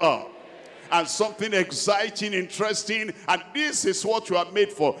going up. And something exciting, interesting, and this is what you are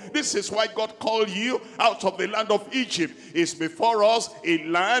made for. This is why God called you out of the land of Egypt. It's before us a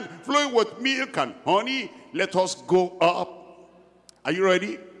land flowing with milk and honey. Let us go up. Are you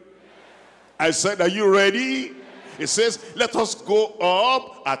ready? I said, are you ready? It says, let us go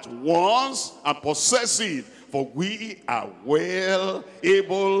up at once and possess it, for we are well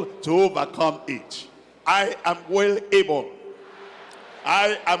able to overcome it. I am well able.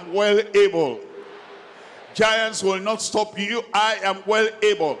 I am well able. Giants will not stop you. I am well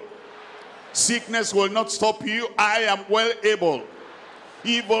able. Sickness will not stop you. I am well able.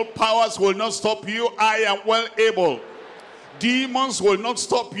 Evil powers will not stop you. I am well able. Demons will not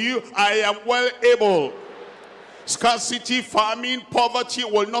stop you. I am well able. Scarcity, famine, poverty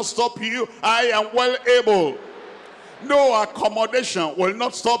will not stop you. I am well able. No accommodation will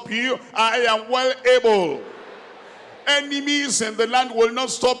not stop you. I am well able. Enemies in the land will not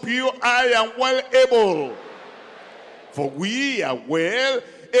stop you. I am well able. For we are well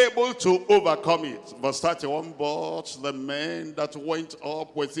able to overcome it. Verse 31, but the men that went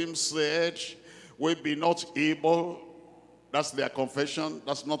up with him said, we be not able. That's their confession.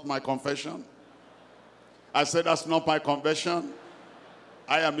 That's not my confession. I said that's not my confession.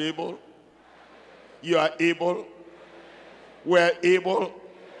 I am able. You are able. We are able.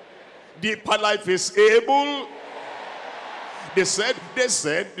 Deeperlife is able. They said, this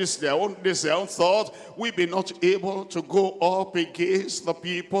is their own thought. We be not able to go up against the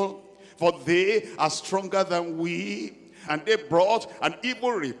people, for they are stronger than we. And they brought an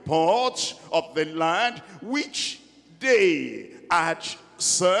evil report of the land which they had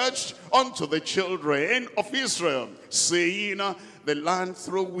searched unto the children of Israel, saying, the land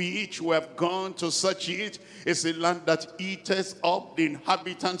through which we have gone to search it is a land that eateth up the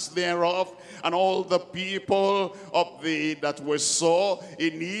inhabitants thereof, and all the people that we saw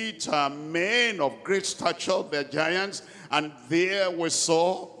in it are men of great stature, they're giants. And there we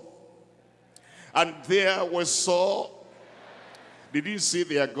saw, did you see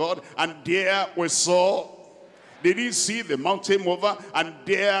their God? And there we saw, did you see the mountain mover? And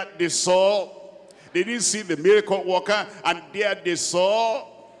there they saw. They didn't see the miracle worker, and there they saw.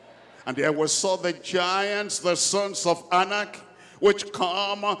 And there we saw the giants, the sons of Anak, which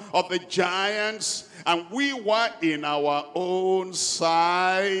come of the giants, and we were in our own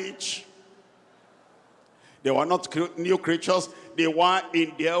sight. They were not new creatures, they were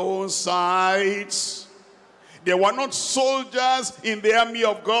in their own sights. They were not soldiers in the army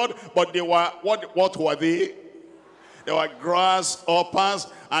of God, but they were, what were they? They were grasshoppers,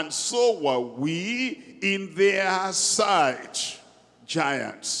 and so were we in their sight.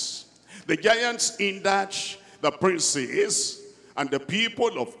 Giants. The giants in that the princes and the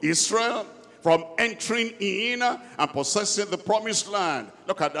people of Israel from entering in and possessing the promised land.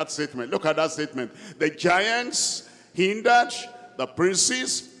 Look at that statement. Look at that statement. The giants hindered the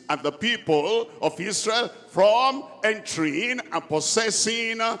princes and the people of Israel from entering and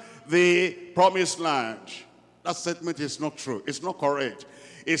possessing the promised land. That statement is not true. It's not correct.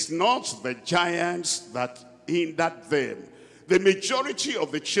 It's not the giants that hindered them. The majority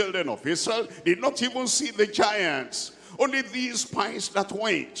of the children of Israel did not even see the giants. Only these spies that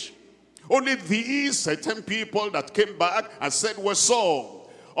went. Only these certain people that came back and said we saw.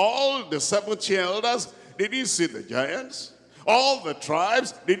 All the 70 elders, they didn't see the giants. All the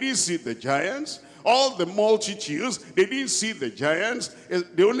tribes, they didn't see the giants. All the multitudes, they didn't see the giants.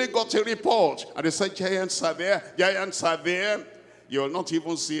 They only got a report. And they said, giants are there, giants are there. You will not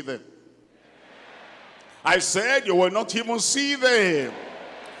even see them. I said, you will not even see them.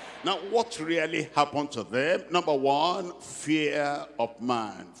 Now, what really happened to them? Number one, fear of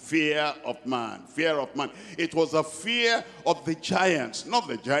man. Fear of man. Fear of man. It was the fear of the giants. Not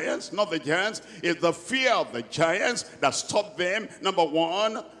the giants, not the giants. It's the fear of the giants that stopped them. Number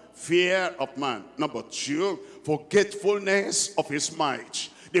one, fear of man. Number two, forgetfulness of his might.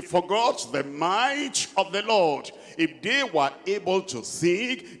 They forgot the might of the Lord. If they were able to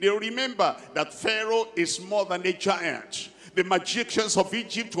think, they remember that Pharaoh is more than a giant. The magicians of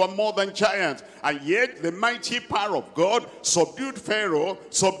Egypt were more than giants. And yet the mighty power of God subdued Pharaoh,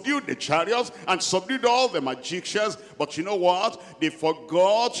 subdued the chariots, and subdued all the magicians. But you know what? They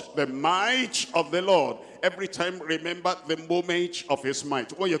forgot the might of the Lord. Every time, remember the moment of his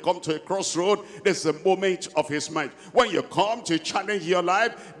might. When you come to a crossroad, there's the moment of his might. When you come to challenge your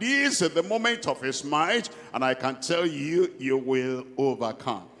life, this is the moment of his might. And I can tell you, you will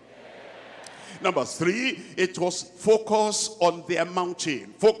overcome. Number three, it was focus on their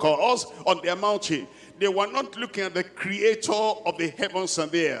mountain. Focus on their mountain. They were not looking at the creator of the heavens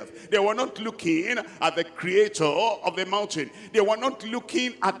and the earth. They were not looking at the creator of the mountain. They were not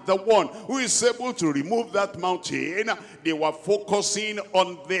looking at the one who is able to remove that mountain. They were focusing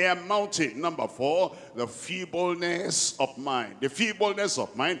on their mountain. Number four, the feebleness of mind. The feebleness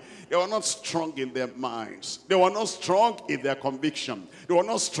of mind. They were not strong in their minds. They were not strong in their conviction. They were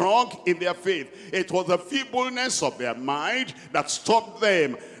not strong in their faith. It was the feebleness of their mind that stopped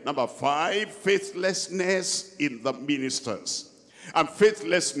them. Number five, faithlessness in the ministers. And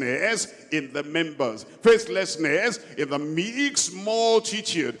faithlessness in the members. Faithlessness in the mixed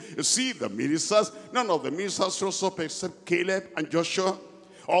multitude. You see the ministers, none of the ministers rose up except Caleb and Joshua.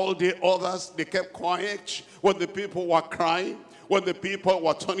 All the others, they kept quiet when the people were crying, when the people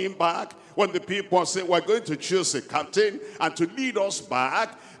were turning back, when the people said, we're going to choose a captain and to lead us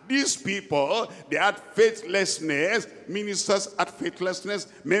back. These people, they had faithlessness. Ministers had faithlessness.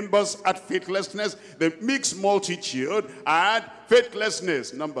 Members had faithlessness. The mixed multitude had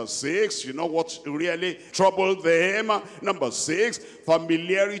faithlessness. Number six, you know what really troubled them? Number six,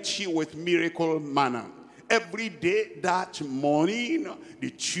 familiarity with miracle manna. Every day that morning, they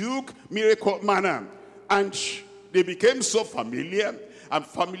took miracle manna. And they became so familiar. And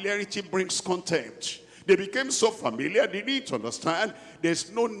familiarity brings contempt. They became so familiar, they need to understand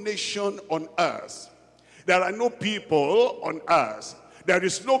there's no nation on earth. There are no people on earth. There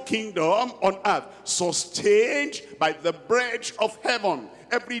is no kingdom on earth sustained by the bread of heaven.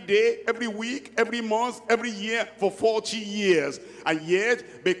 every day, every week, every month, every year for 40 years. And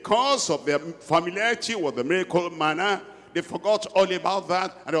yet, because of their familiarity with the miracle manna, they forgot all about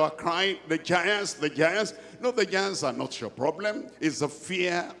that, and they were crying, the giants, the giants. No, the giants are not your problem. It's the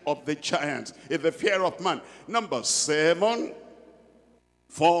fear of the giants. It's the fear of man. Number 7,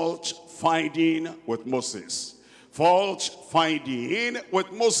 fault finding with Moses. Fault finding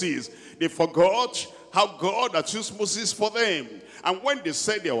with Moses. They forgot how God had used Moses for them. And when they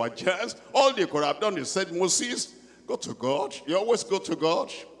said they were giants, all they could have done is said, Moses, go to God. You always go to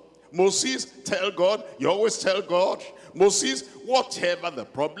God. Moses, tell God. You always tell God. Moses, whatever the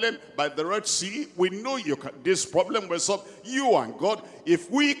problem, by the Red Sea, we know this problem will solve. You and God, if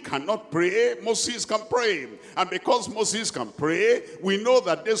we cannot pray, Moses can pray. And because Moses can pray, we know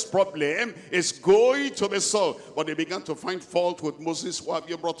that this problem is going to be solved. But they began to find fault with Moses. Why have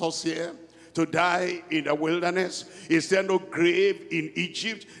you brought us here? To die in the wilderness? Is there no grave in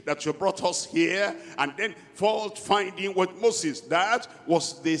Egypt that you brought us here? And then fault finding with Moses. That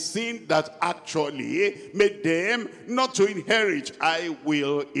was the sin that actually made them not to inherit. I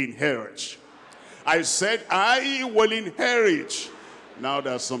will inherit. I said, I will inherit. Now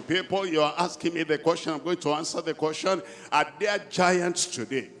there are some people, you are asking me the question, I'm going to answer the question. Are there giants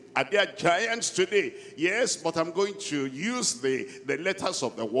today? Are there giants today? Yes, but I'm going to use the letters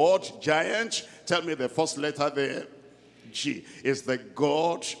of the word giant. Tell me the first letter there. G is the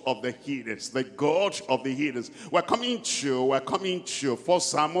God of the heathens. The God of the heathens. We're coming to 1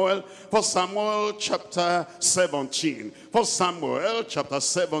 Samuel chapter 17. 1 Samuel chapter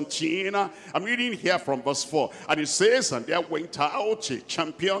 17. I'm reading here from verse 4. And it says, and there went out a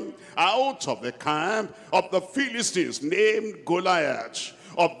champion out of the camp of the Philistines named Goliath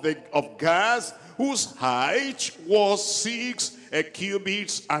of Gath, whose height was 6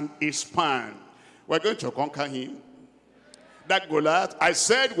 cubits and a span. We're going to conquer him. That Goliath, I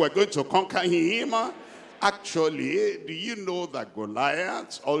said we're going to conquer him. Actually, do you know that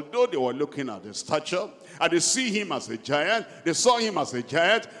Goliath, although they were looking at his stature, and they see him as a giant, they saw him as a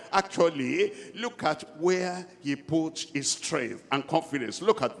giant, actually, look at where he put his strength and confidence.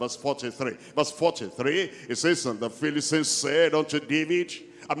 Look at verse 43. Verse 43, it says, and the Philistines said unto David,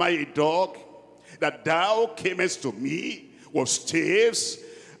 am I a dog, that thou camest to me with staves?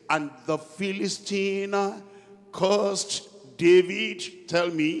 And the Philistine cursed David, tell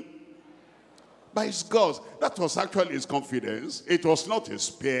me, by his gods. That was actually his confidence. It was not his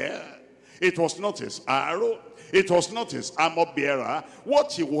spear. It was not his arrow. It was not his armor bearer.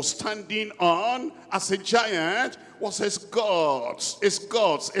 What he was standing on as a giant was his gods,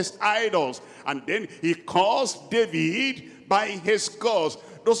 his idols. And then he cursed David by his gods.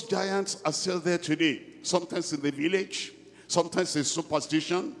 Those giants are still there today. Sometimes in the village, sometimes it's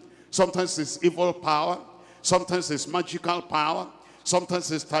superstition, sometimes it's evil power, sometimes it's magical power,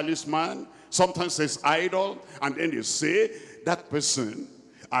 sometimes it's talisman, sometimes it's idol. And then you say that person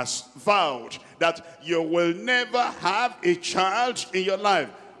has vowed that you will never have a child in your life.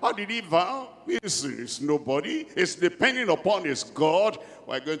 How did he vow? It's nobody. It's depending upon his God.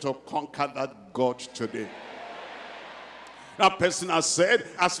 We're going to conquer that God today. That person has said,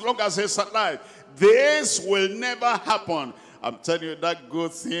 as long as he's alive, this will never happen. I'm telling you, that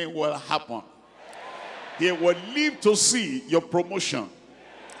good thing will happen. He will live to see your promotion.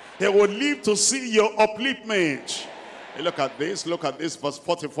 He will live to see your upliftment. Hey, look at this, verse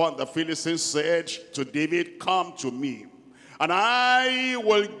 44. And the Philistines said to David, come to me, and I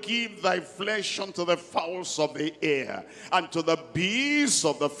will give thy flesh unto the fowls of the air, and to the beasts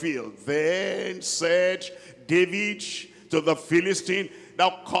of the field. Then said David to the Philistine,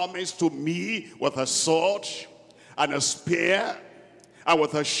 thou comest to me with a sword and a spear and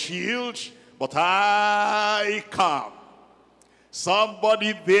with a shield, but I come.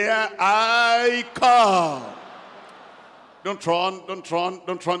 Somebody there, I come. Don't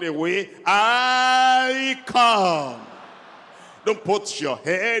run away. I come. Don't put your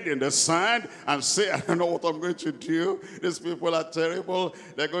head in the sand and say, I don't know what I'm going to do. These people are terrible.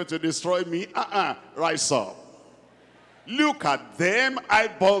 They're going to destroy me. Rise up. Look at them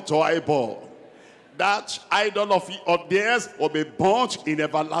eyeball to eyeball. That idol of theirs will be burnt in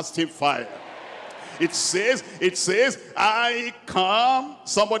everlasting fire. It says, I come.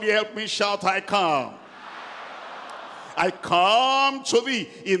 Somebody help me shout, I come. I come to thee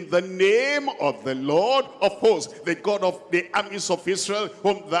in the name of the Lord of hosts, the God of the armies of Israel,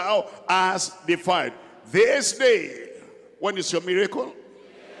 whom thou hast defied. This day, when is your miracle?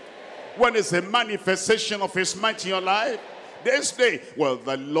 When is the manifestation of his might in your life? This day, will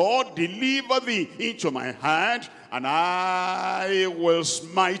the Lord deliver thee into my hand, and I will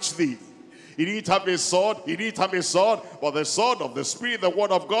smite thee. He didn't have a sword. He didn't have a sword. But the sword of the Spirit, the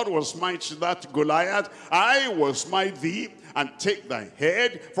word of God, will smite that Goliath. I will smite thee and take thy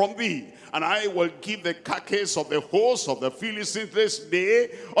head from thee. And I will give the carcass of the host of the Philistines this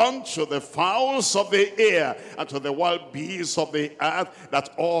day unto the fowls of the air and to the wild beasts of the earth, that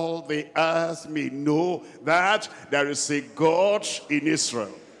all the earth may know that there is a God in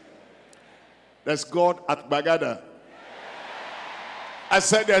Israel. There's God at Bagada. I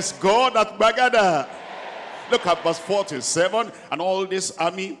said there's God at Bagada. Look at verse 47. And all this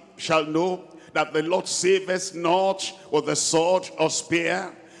army shall know that the Lord saveth not with the sword or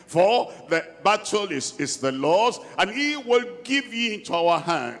spear, for the battle is the Lord's, and he will give ye into our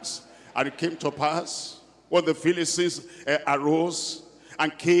hands. And it came to pass, when the Philistines arose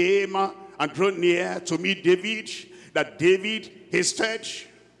and came and drew near to meet David, that David hasted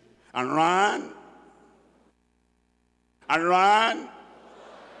and ran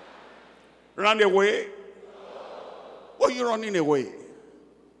away. Why are you running away?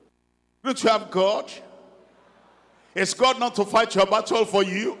 Don't you have God? Is God not to fight your battle for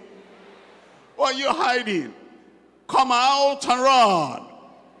you? Why are you hiding? Come out and run.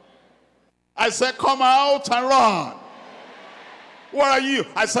 I said, come out and run. Where are you?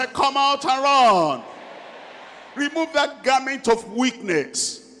 I said, come out and run. Remove that garment of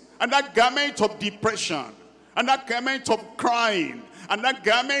weakness, and that garment of depression, and that garment of crying, and that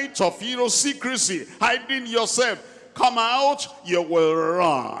garment of secrecy, hiding yourself. Come out, you will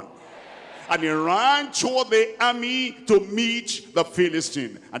run. And he ran toward the army to meet the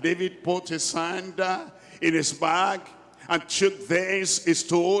Philistine. And David put his hand in his bag and took thence a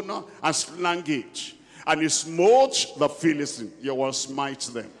stone and slung it. And he smote the Philistine. You will smite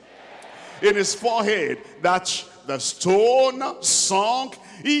them. In his forehead, that the stone sunk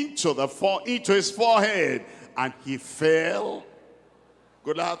into his forehead. And he fell.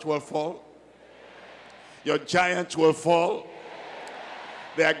 Goliath will fall. Your giant will fall.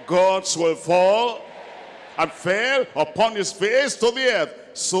 Their gods will fall, and fell upon his face to the earth.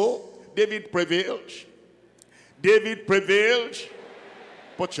 So David prevailed. David prevailed.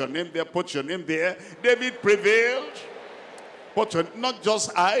 Put your name there, put your name there. David prevailed. Put your, not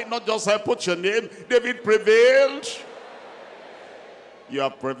just I, put your name. David prevailed. You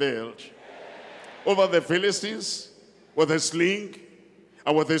have prevailed over the Philistines with a sling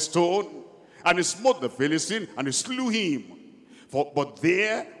and with a stone. And he smote the Philistine and he slew him. But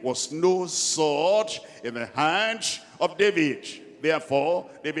there was no sword in the hand of David. Therefore,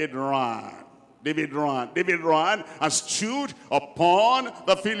 David ran. David ran and stood upon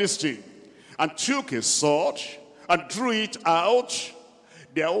the Philistine, and took his sword and drew it out.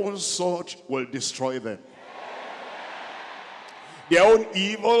 Their own sword will destroy them. Their own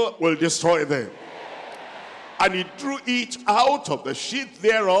evil will destroy them. And he drew it out of the sheath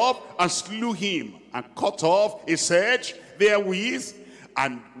thereof and slew him, and cut off his head therewith.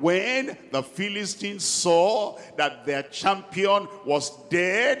 And when the Philistines saw that their champion was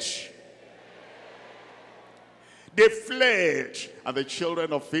dead, they fled. And the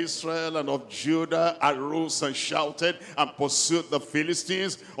children of Israel and of Judah arose and shouted and pursued the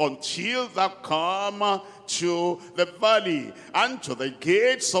Philistines until they come to the valley and to the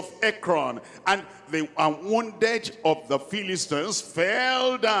gates of Ekron. And the wounded of the Philistines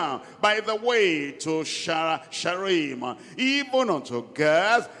fell down by the way to Sharim, even unto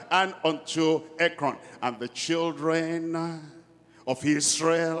Gath and unto Ekron. And the children of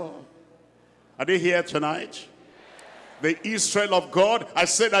Israel, are they here tonight? The Israel of God, I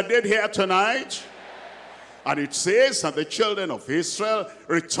said, are they here tonight? And it says, and the children of Israel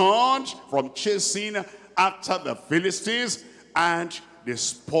returned from chasing after the Philistines, and they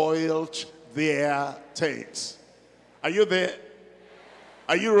spoiled their tents. Are you there?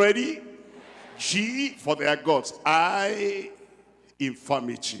 Are you ready? G for their gods. I,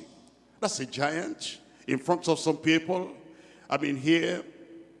 infirmity. That's a giant in front of some people. I mean, here,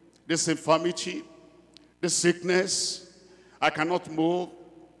 this infirmity, this sickness, I cannot move,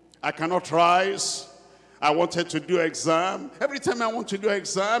 I cannot rise. I wanted to do exam. Every time I want to do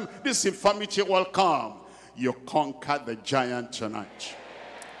exam, this infirmity will come. You conquer the giant tonight.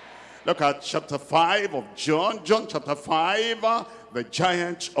 Look at chapter 5 of John. John chapter 5, the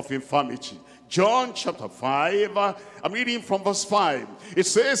giant of infirmity. John chapter 5, I'm reading from verse 5. It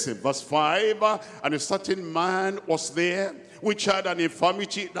says in verse 5, and a certain man was there, which had an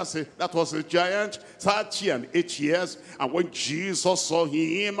infirmity, that was a giant, 38 years. And when Jesus saw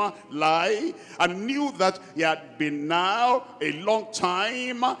him lie, and knew that he had been now a long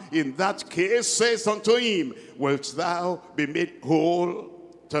time in that case, says unto him, wilt thou be made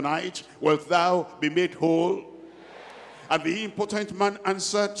whole tonight? Wilt thou be made whole? And the impotent man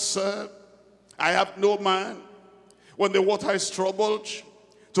answered, Sir, I have no man when the water is troubled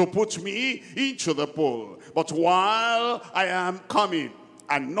to put me into the pool. But while I am coming,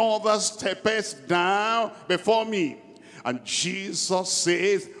 another steppeth down before me. And Jesus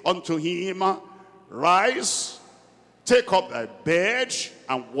saith unto him, rise, take up thy bed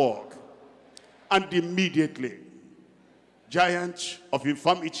and walk. And immediately, giant of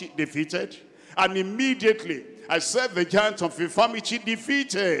infirmity defeated. And immediately, I said the giant of infirmity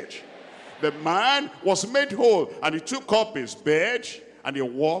defeated. The man was made whole, and he took up his bed and he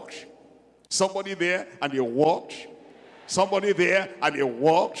walked. Somebody there, and he walked. Somebody there, and he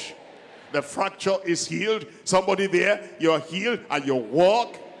walked. The fracture is healed. Somebody there, you're healed and you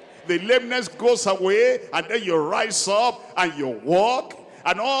walk. The lameness goes away, and then you rise up and you walk.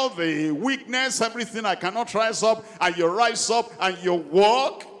 And all the weakness, everything I cannot rise up, and you rise up and you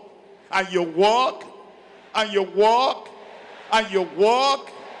walk. And you walk. And you walk. And you walk.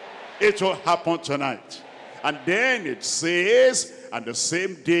 It will happen tonight. And then it says, and the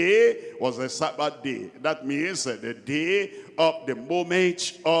same day was the Sabbath day. That means the day of the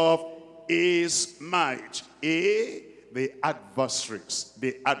moment of his might. The adversaries.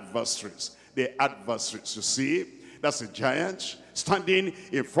 The adversaries. The adversaries. You see, that's a giant standing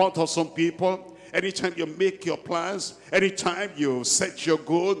in front of some people. Anytime you make your plans, anytime you set your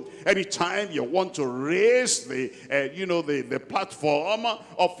goal, anytime you want to raise the platform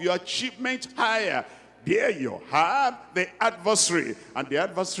of your achievement higher, there you have the adversary. And the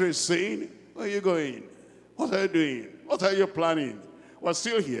adversary is saying, where are you going? What are you doing? What are you planning? We're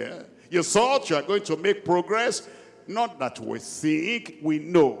still here. You thought you are going to make progress. Not that we think we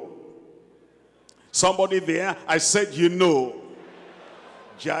know. Somebody there, I said you know.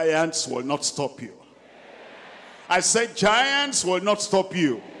 Giants will not stop you. I said giants will not stop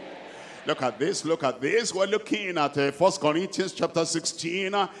you. Look at this, look at this. We're looking at 1 Corinthians chapter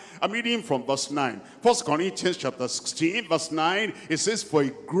 16. I'm reading from verse 9. 1 Corinthians chapter 16, verse 9. It says, for a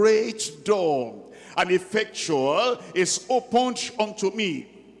great door and effectual is opened unto me.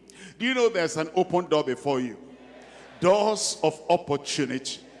 Do you know there's an open door before you? Doors of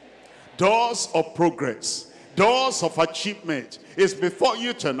opportunity. Doors of progress. Doors of achievement is before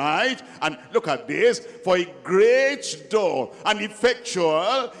you tonight. And look at this. For a great door and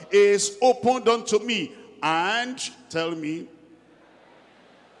effectual is opened unto me. And tell me,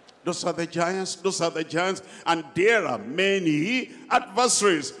 those are the giants. Those are the giants. And there are many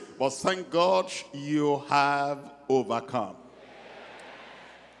adversaries. But thank God you have overcome.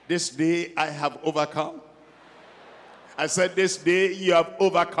 This day I have overcome. I said this day you have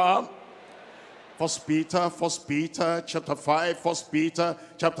overcome. First Peter chapter 5, First Peter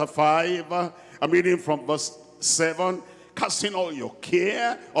chapter 5. I'm reading from verse 7. Casting all your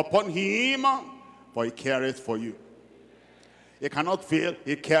care upon him, for he careth for you. He cannot fail,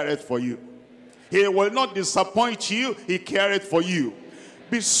 he careth for you. He will not disappoint you, he careth for you.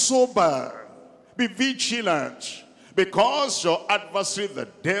 Be sober, be vigilant, because your adversary, the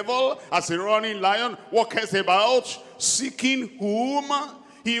devil, as a roaring lion, walketh about, seeking whom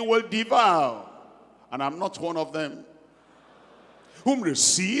he will devour. And I'm not one of them. Whom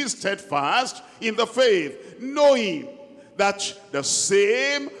receive steadfast in the faith, knowing that the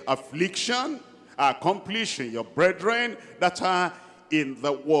same affliction are accomplished in your brethren that are in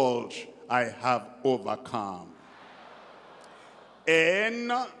the world. I have overcome.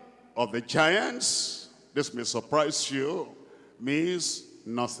 And of the giants, this may surprise you, means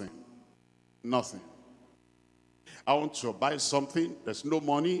nothing. Nothing. I want to buy something, there's no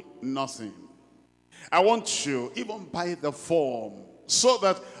money, nothing. I want to even buy the form so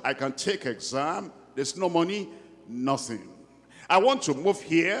that I can take exam. There's no money, nothing. I want to move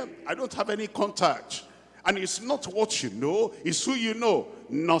here. I don't have any contact. And it's not what you know, it's who you know.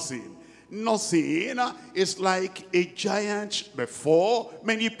 Nothing. Nothing is like a giant before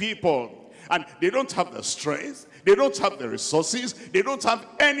many people. And they don't have the strength. They don't have the resources. They don't have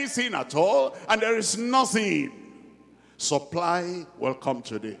anything at all. And there is nothing. Supply will come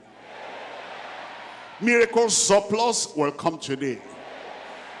today. Miracle surplus will come today.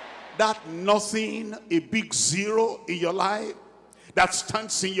 That nothing, a big zero in your life that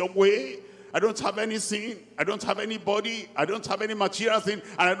stands in your way. I don't have anything. I don't have anybody. I don't have any material thing.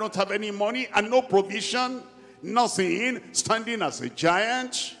 And I don't have any money and no provision. Nothing standing as a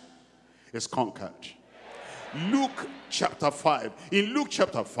giant is conquered. Luke chapter 5. In Luke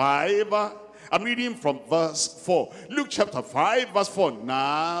chapter 5, I'm reading from verse 4. Luke chapter 5, verse 4.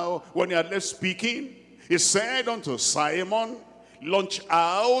 Now, when he had left speaking, he said unto Simon, launch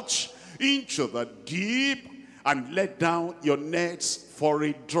out into the deep and let down your nets for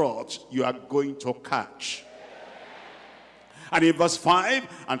a draught you are going to catch. And in verse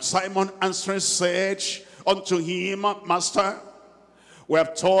 5, and Simon answering said unto him, Master, we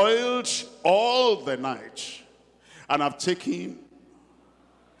have toiled all the night, and have taken.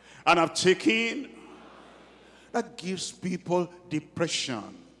 That gives people depression.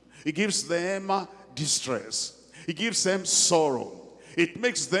 It gives them distress. It gives them sorrow. It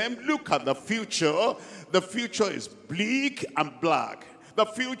makes them look at the future. The future is bleak and black. The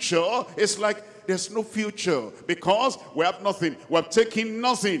future is like there's no future because we have nothing. We have taken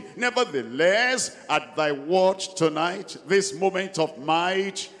nothing. Nevertheless, at thy word tonight, this moment of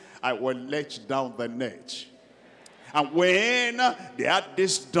might, I will let down the net. And when they had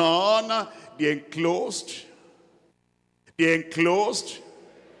this done, they enclosed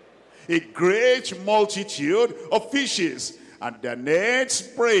a great multitude of fishes, and their nets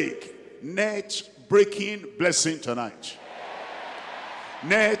break. Net breaking blessing tonight.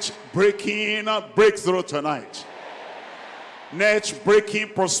 Net breaking breakthrough tonight. Net breaking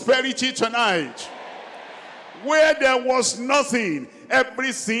prosperity tonight. Where there was nothing,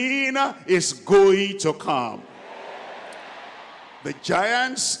 everything is going to come. The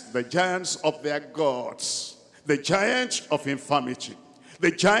giants of their gods, the giant of infirmity, the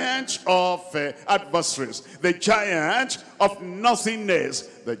giant of adversaries, the giant of nothingness,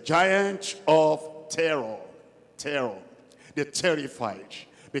 the giant of terror. They're terrified.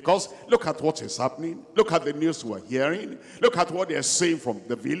 Because look at what is happening. Look at the news we're hearing. Look at what they're saying from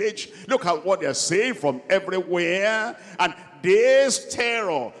the village. Look at what they're saying from everywhere. And this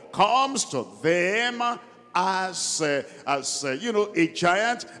terror comes to them as you know, a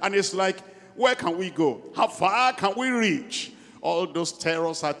giant. And it's like, where can we go? How far can we reach? All those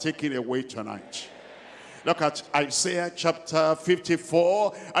terrors are taken away tonight. Look at Isaiah chapter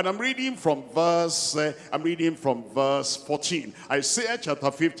 54, and I'm reading from verse 14. Isaiah chapter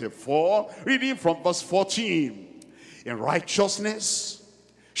 54, reading from verse 14. In righteousness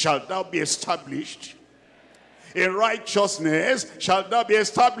shalt thou be established. In righteousness shalt thou be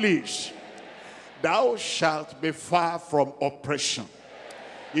established. Thou shalt be far from oppression.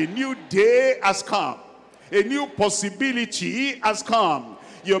 A new day has come. A new possibility has come.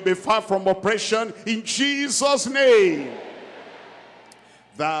 You'll be far from oppression in Jesus' name.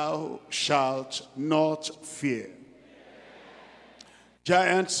 Thou shalt not fear.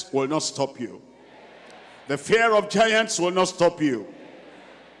 Giants will not stop you. The fear of giants will not stop you.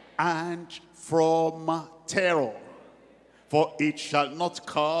 And from terror, for it shall not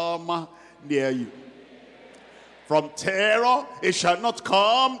come near you. From terror, it shall not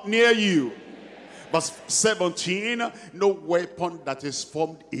come near you. Verse 17, no weapon that is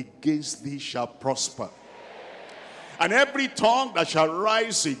formed against thee shall prosper. And every tongue that shall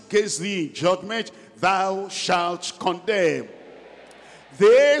rise against thee in judgment, thou shalt condemn.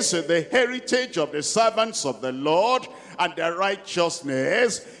 This is the heritage of the servants of the Lord, and their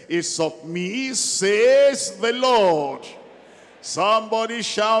righteousness is of me, says the Lord. Somebody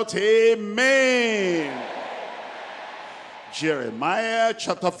shout amen. Jeremiah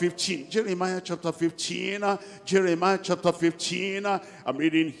chapter 15. Jeremiah chapter 15. I'm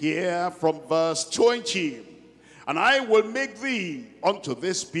reading here from verse 20. And I will make thee unto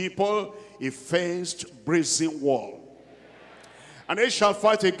this people a fenced brazen wall. And they shall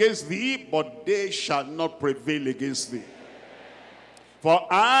fight against thee, but they shall not prevail against thee. For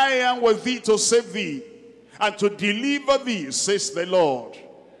I am with thee to save thee, and to deliver thee, says the Lord.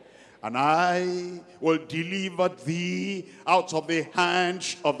 And I will deliver thee out of the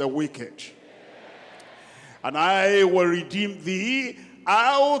hand of the wicked. And I will redeem thee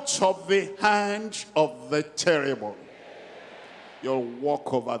out of the hand of the terrible. You'll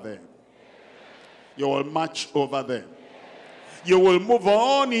walk over them. You will march over them. You will move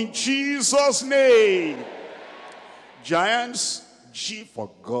on in Jesus' name. Giants, G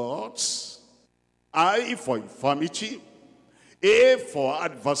for gods, I for infirmity, A for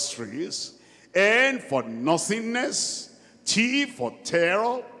adversaries, N for nothingness, T for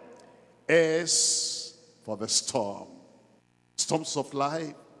terror, S for the storm. Storms of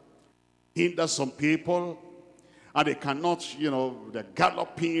life hinder some people, and they cannot, you know, they're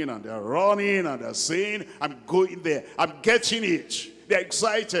galloping and they're running and they're saying, I'm going there, I'm getting it. They're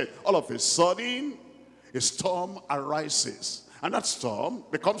excited. All of a sudden, a storm arises, and that storm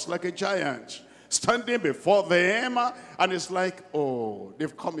becomes like a giant standing before them, and it's like, oh,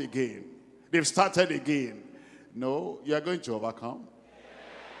 they've come again. They've started again. No, you are going to overcome.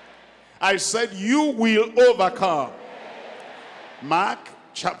 I said you will overcome. Mark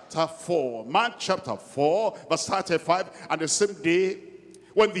chapter 4. Mark chapter 4, verse 35. And the same day,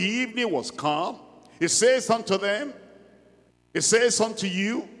 when the evening was come, he says unto them, he says unto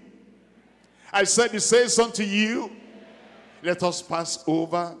you, I said he says unto you, Let us pass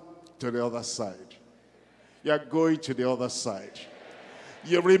over to the other side. You are going to the other side.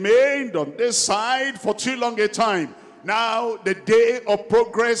 You remained on this side for too long a time. Now the day of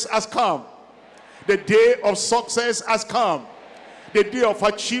progress has come. The day of success has come. The day of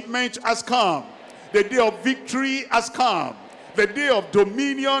achievement has come. The day of victory has come. The day of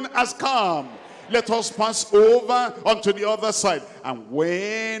dominion has come. Let us pass over onto the other side. And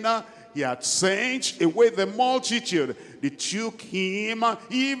when he had sent away the multitude, they took him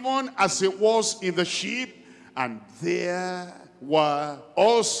even as he was in the ship, and there were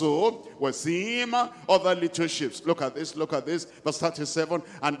also with him other little ships. Look at this, verse 37.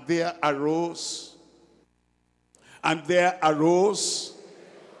 And there arose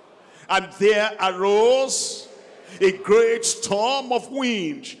a great storm of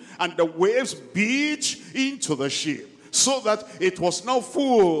wind, and the waves beat into the ship, so that it was now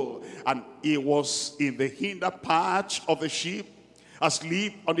full. And he was in the hinder part of the ship,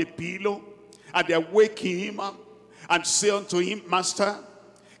 asleep on a pillow. And they awake him and say unto him, Master,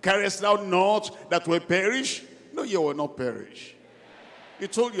 carest thou not that we perish? No, you will not perish. He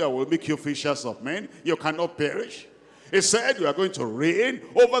told you, I will make you fishers of men. You cannot perish. He said, you are going to reign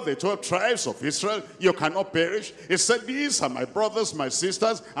over the 12 tribes of Israel. You cannot perish. He said, these are my brothers, my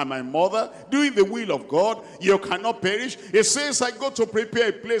sisters, and my mother, doing the will of God. You cannot perish. He says, I go to prepare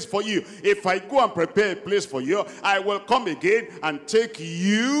a place for you. If I go and prepare a place for you, I will come again and take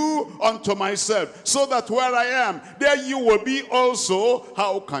you unto myself, so that where I am, there you will be also.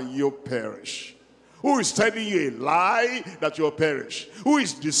 How can you perish? Who is telling you a lie that you will perish? Who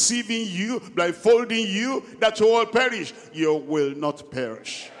is deceiving you, blindfolding you that you will perish? You will not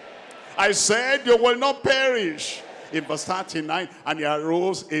perish. I said you will not perish. In verse 39, and he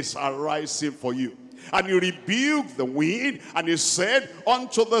arose, is arising for you. And he rebuked the wind, and he said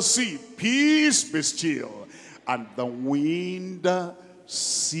unto the sea, peace, be still. And the wind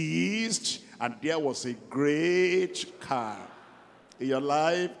ceased, and there was a great calm. In your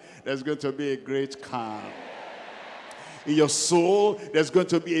life, there's going to be a great calm. In your soul, there's going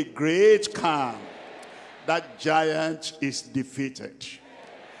to be a great calm. That giant is defeated.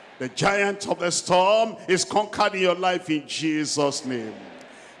 The giant of the storm is conquered in your life in Jesus' name.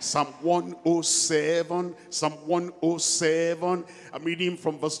 Psalm 107, Psalm 107, I'm reading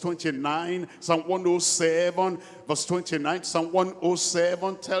from verse 29, Psalm 107, verse 29, Psalm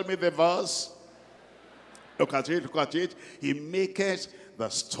 107, tell me the verse. Look at it, look at it. He maketh the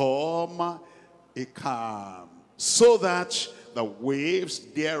storm a calm, so that the waves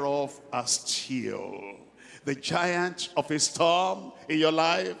thereof are still. The giant of a storm in your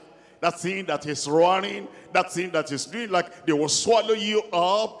life, that thing that is running, that thing that is doing like they will swallow you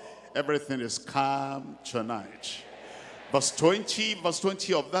up, everything is calm tonight. Verse 20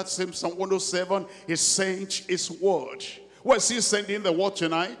 of that same Psalm 107, he sent his word. Where is he sending the word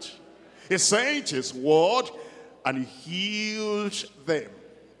tonight? He sent his word and he healed them.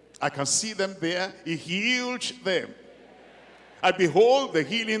 I can see them there. He healed them. I behold the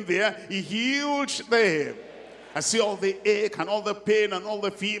healing there. He healed them. I see all the ache and all the pain and all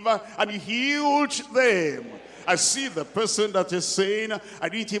the fever, and he healed them. I see the person that is saying, I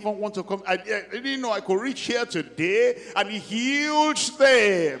didn't even want to come. I didn't know I could reach here today, and he healed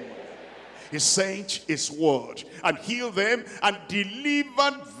them. He sent his word and healed them and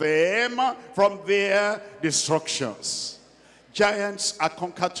delivered them from their destructions. Giants are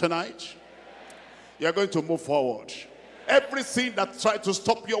conquered tonight. You're going to move forward. Everything that tried to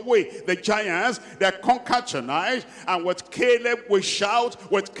stop your way, the giants, they're conquered tonight. And what Caleb will shout,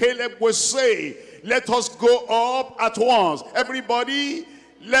 what Caleb will say, let us go up at once. Everybody,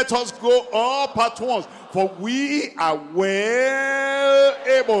 let us go up at once. For we are well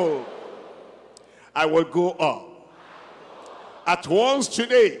able. I will go up at once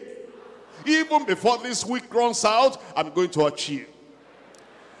today. Even before this week runs out, I'm going to achieve.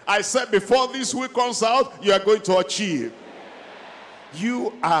 I said before this week runs out, you are going to achieve.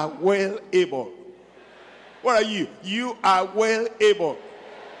 You are well able. What are you? You are well able.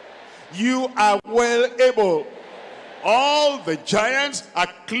 You are well able. All the giants are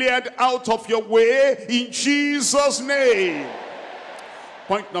cleared out of your way in Jesus' name.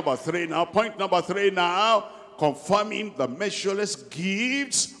 Point number 3 now. Point number 3 now. Confirming the measureless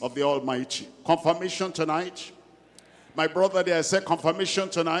gifts of the Almighty. Confirmation tonight. My brother there, I said confirmation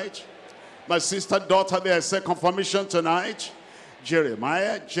tonight. My sister, daughter there, I said confirmation tonight.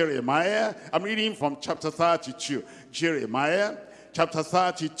 Jeremiah. I'm reading from chapter 32. Jeremiah, chapter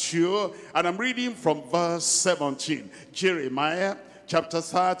 32, and I'm reading from verse 17. Jeremiah, chapter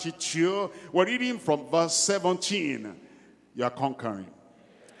 32, we're reading from verse 17. You are conquering.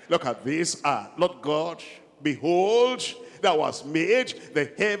 Look at this. Lord God, Behold, thou hast made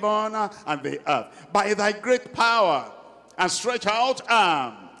the heaven and the earth by thy great power and stretch out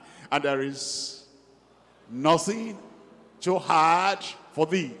arm, and there is nothing too hard for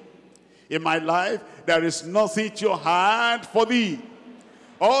thee. In my life, there is nothing too hard for thee.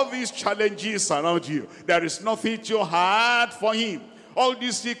 All these challenges around you, there is nothing too hard for him. All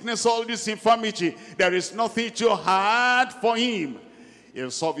this sickness, all this infirmity, there is nothing too hard for him.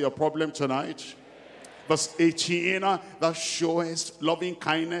 He'll solve your problem tonight. Verse 18, thou showest loving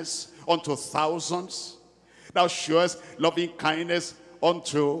kindness unto thousands. Thou showest loving kindness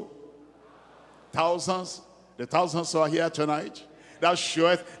unto thousands. The thousands who are here tonight. Thou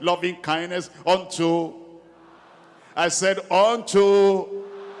showest loving kindness unto, I said unto.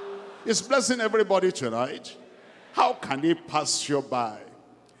 He's blessing everybody tonight. How can he pass you by?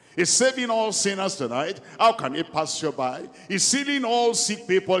 He's saving all sinners tonight. How can he pass you by? He's healing all sick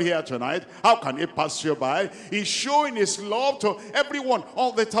people here tonight. How can he pass you by? He's showing his love to everyone,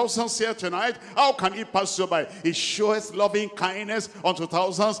 all the thousands here tonight. How can he pass you by? He showeth loving kindness unto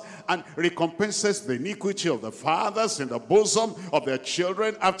thousands and recompenses the iniquity of the fathers in the bosom of their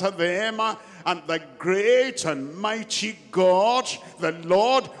children after them. And the great and mighty God, the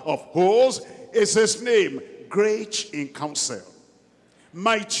Lord of hosts, is his name. Great in counsel,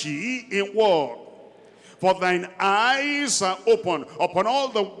 mighty in word. For thine eyes are open upon all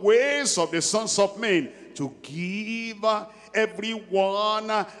the ways of the sons of men, to give everyone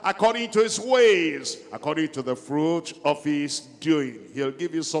according to his ways, according to the fruit of his doing. He'll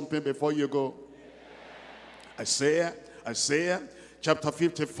give you something before you go. Isaiah chapter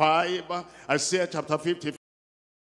 55. Isaiah chapter 55.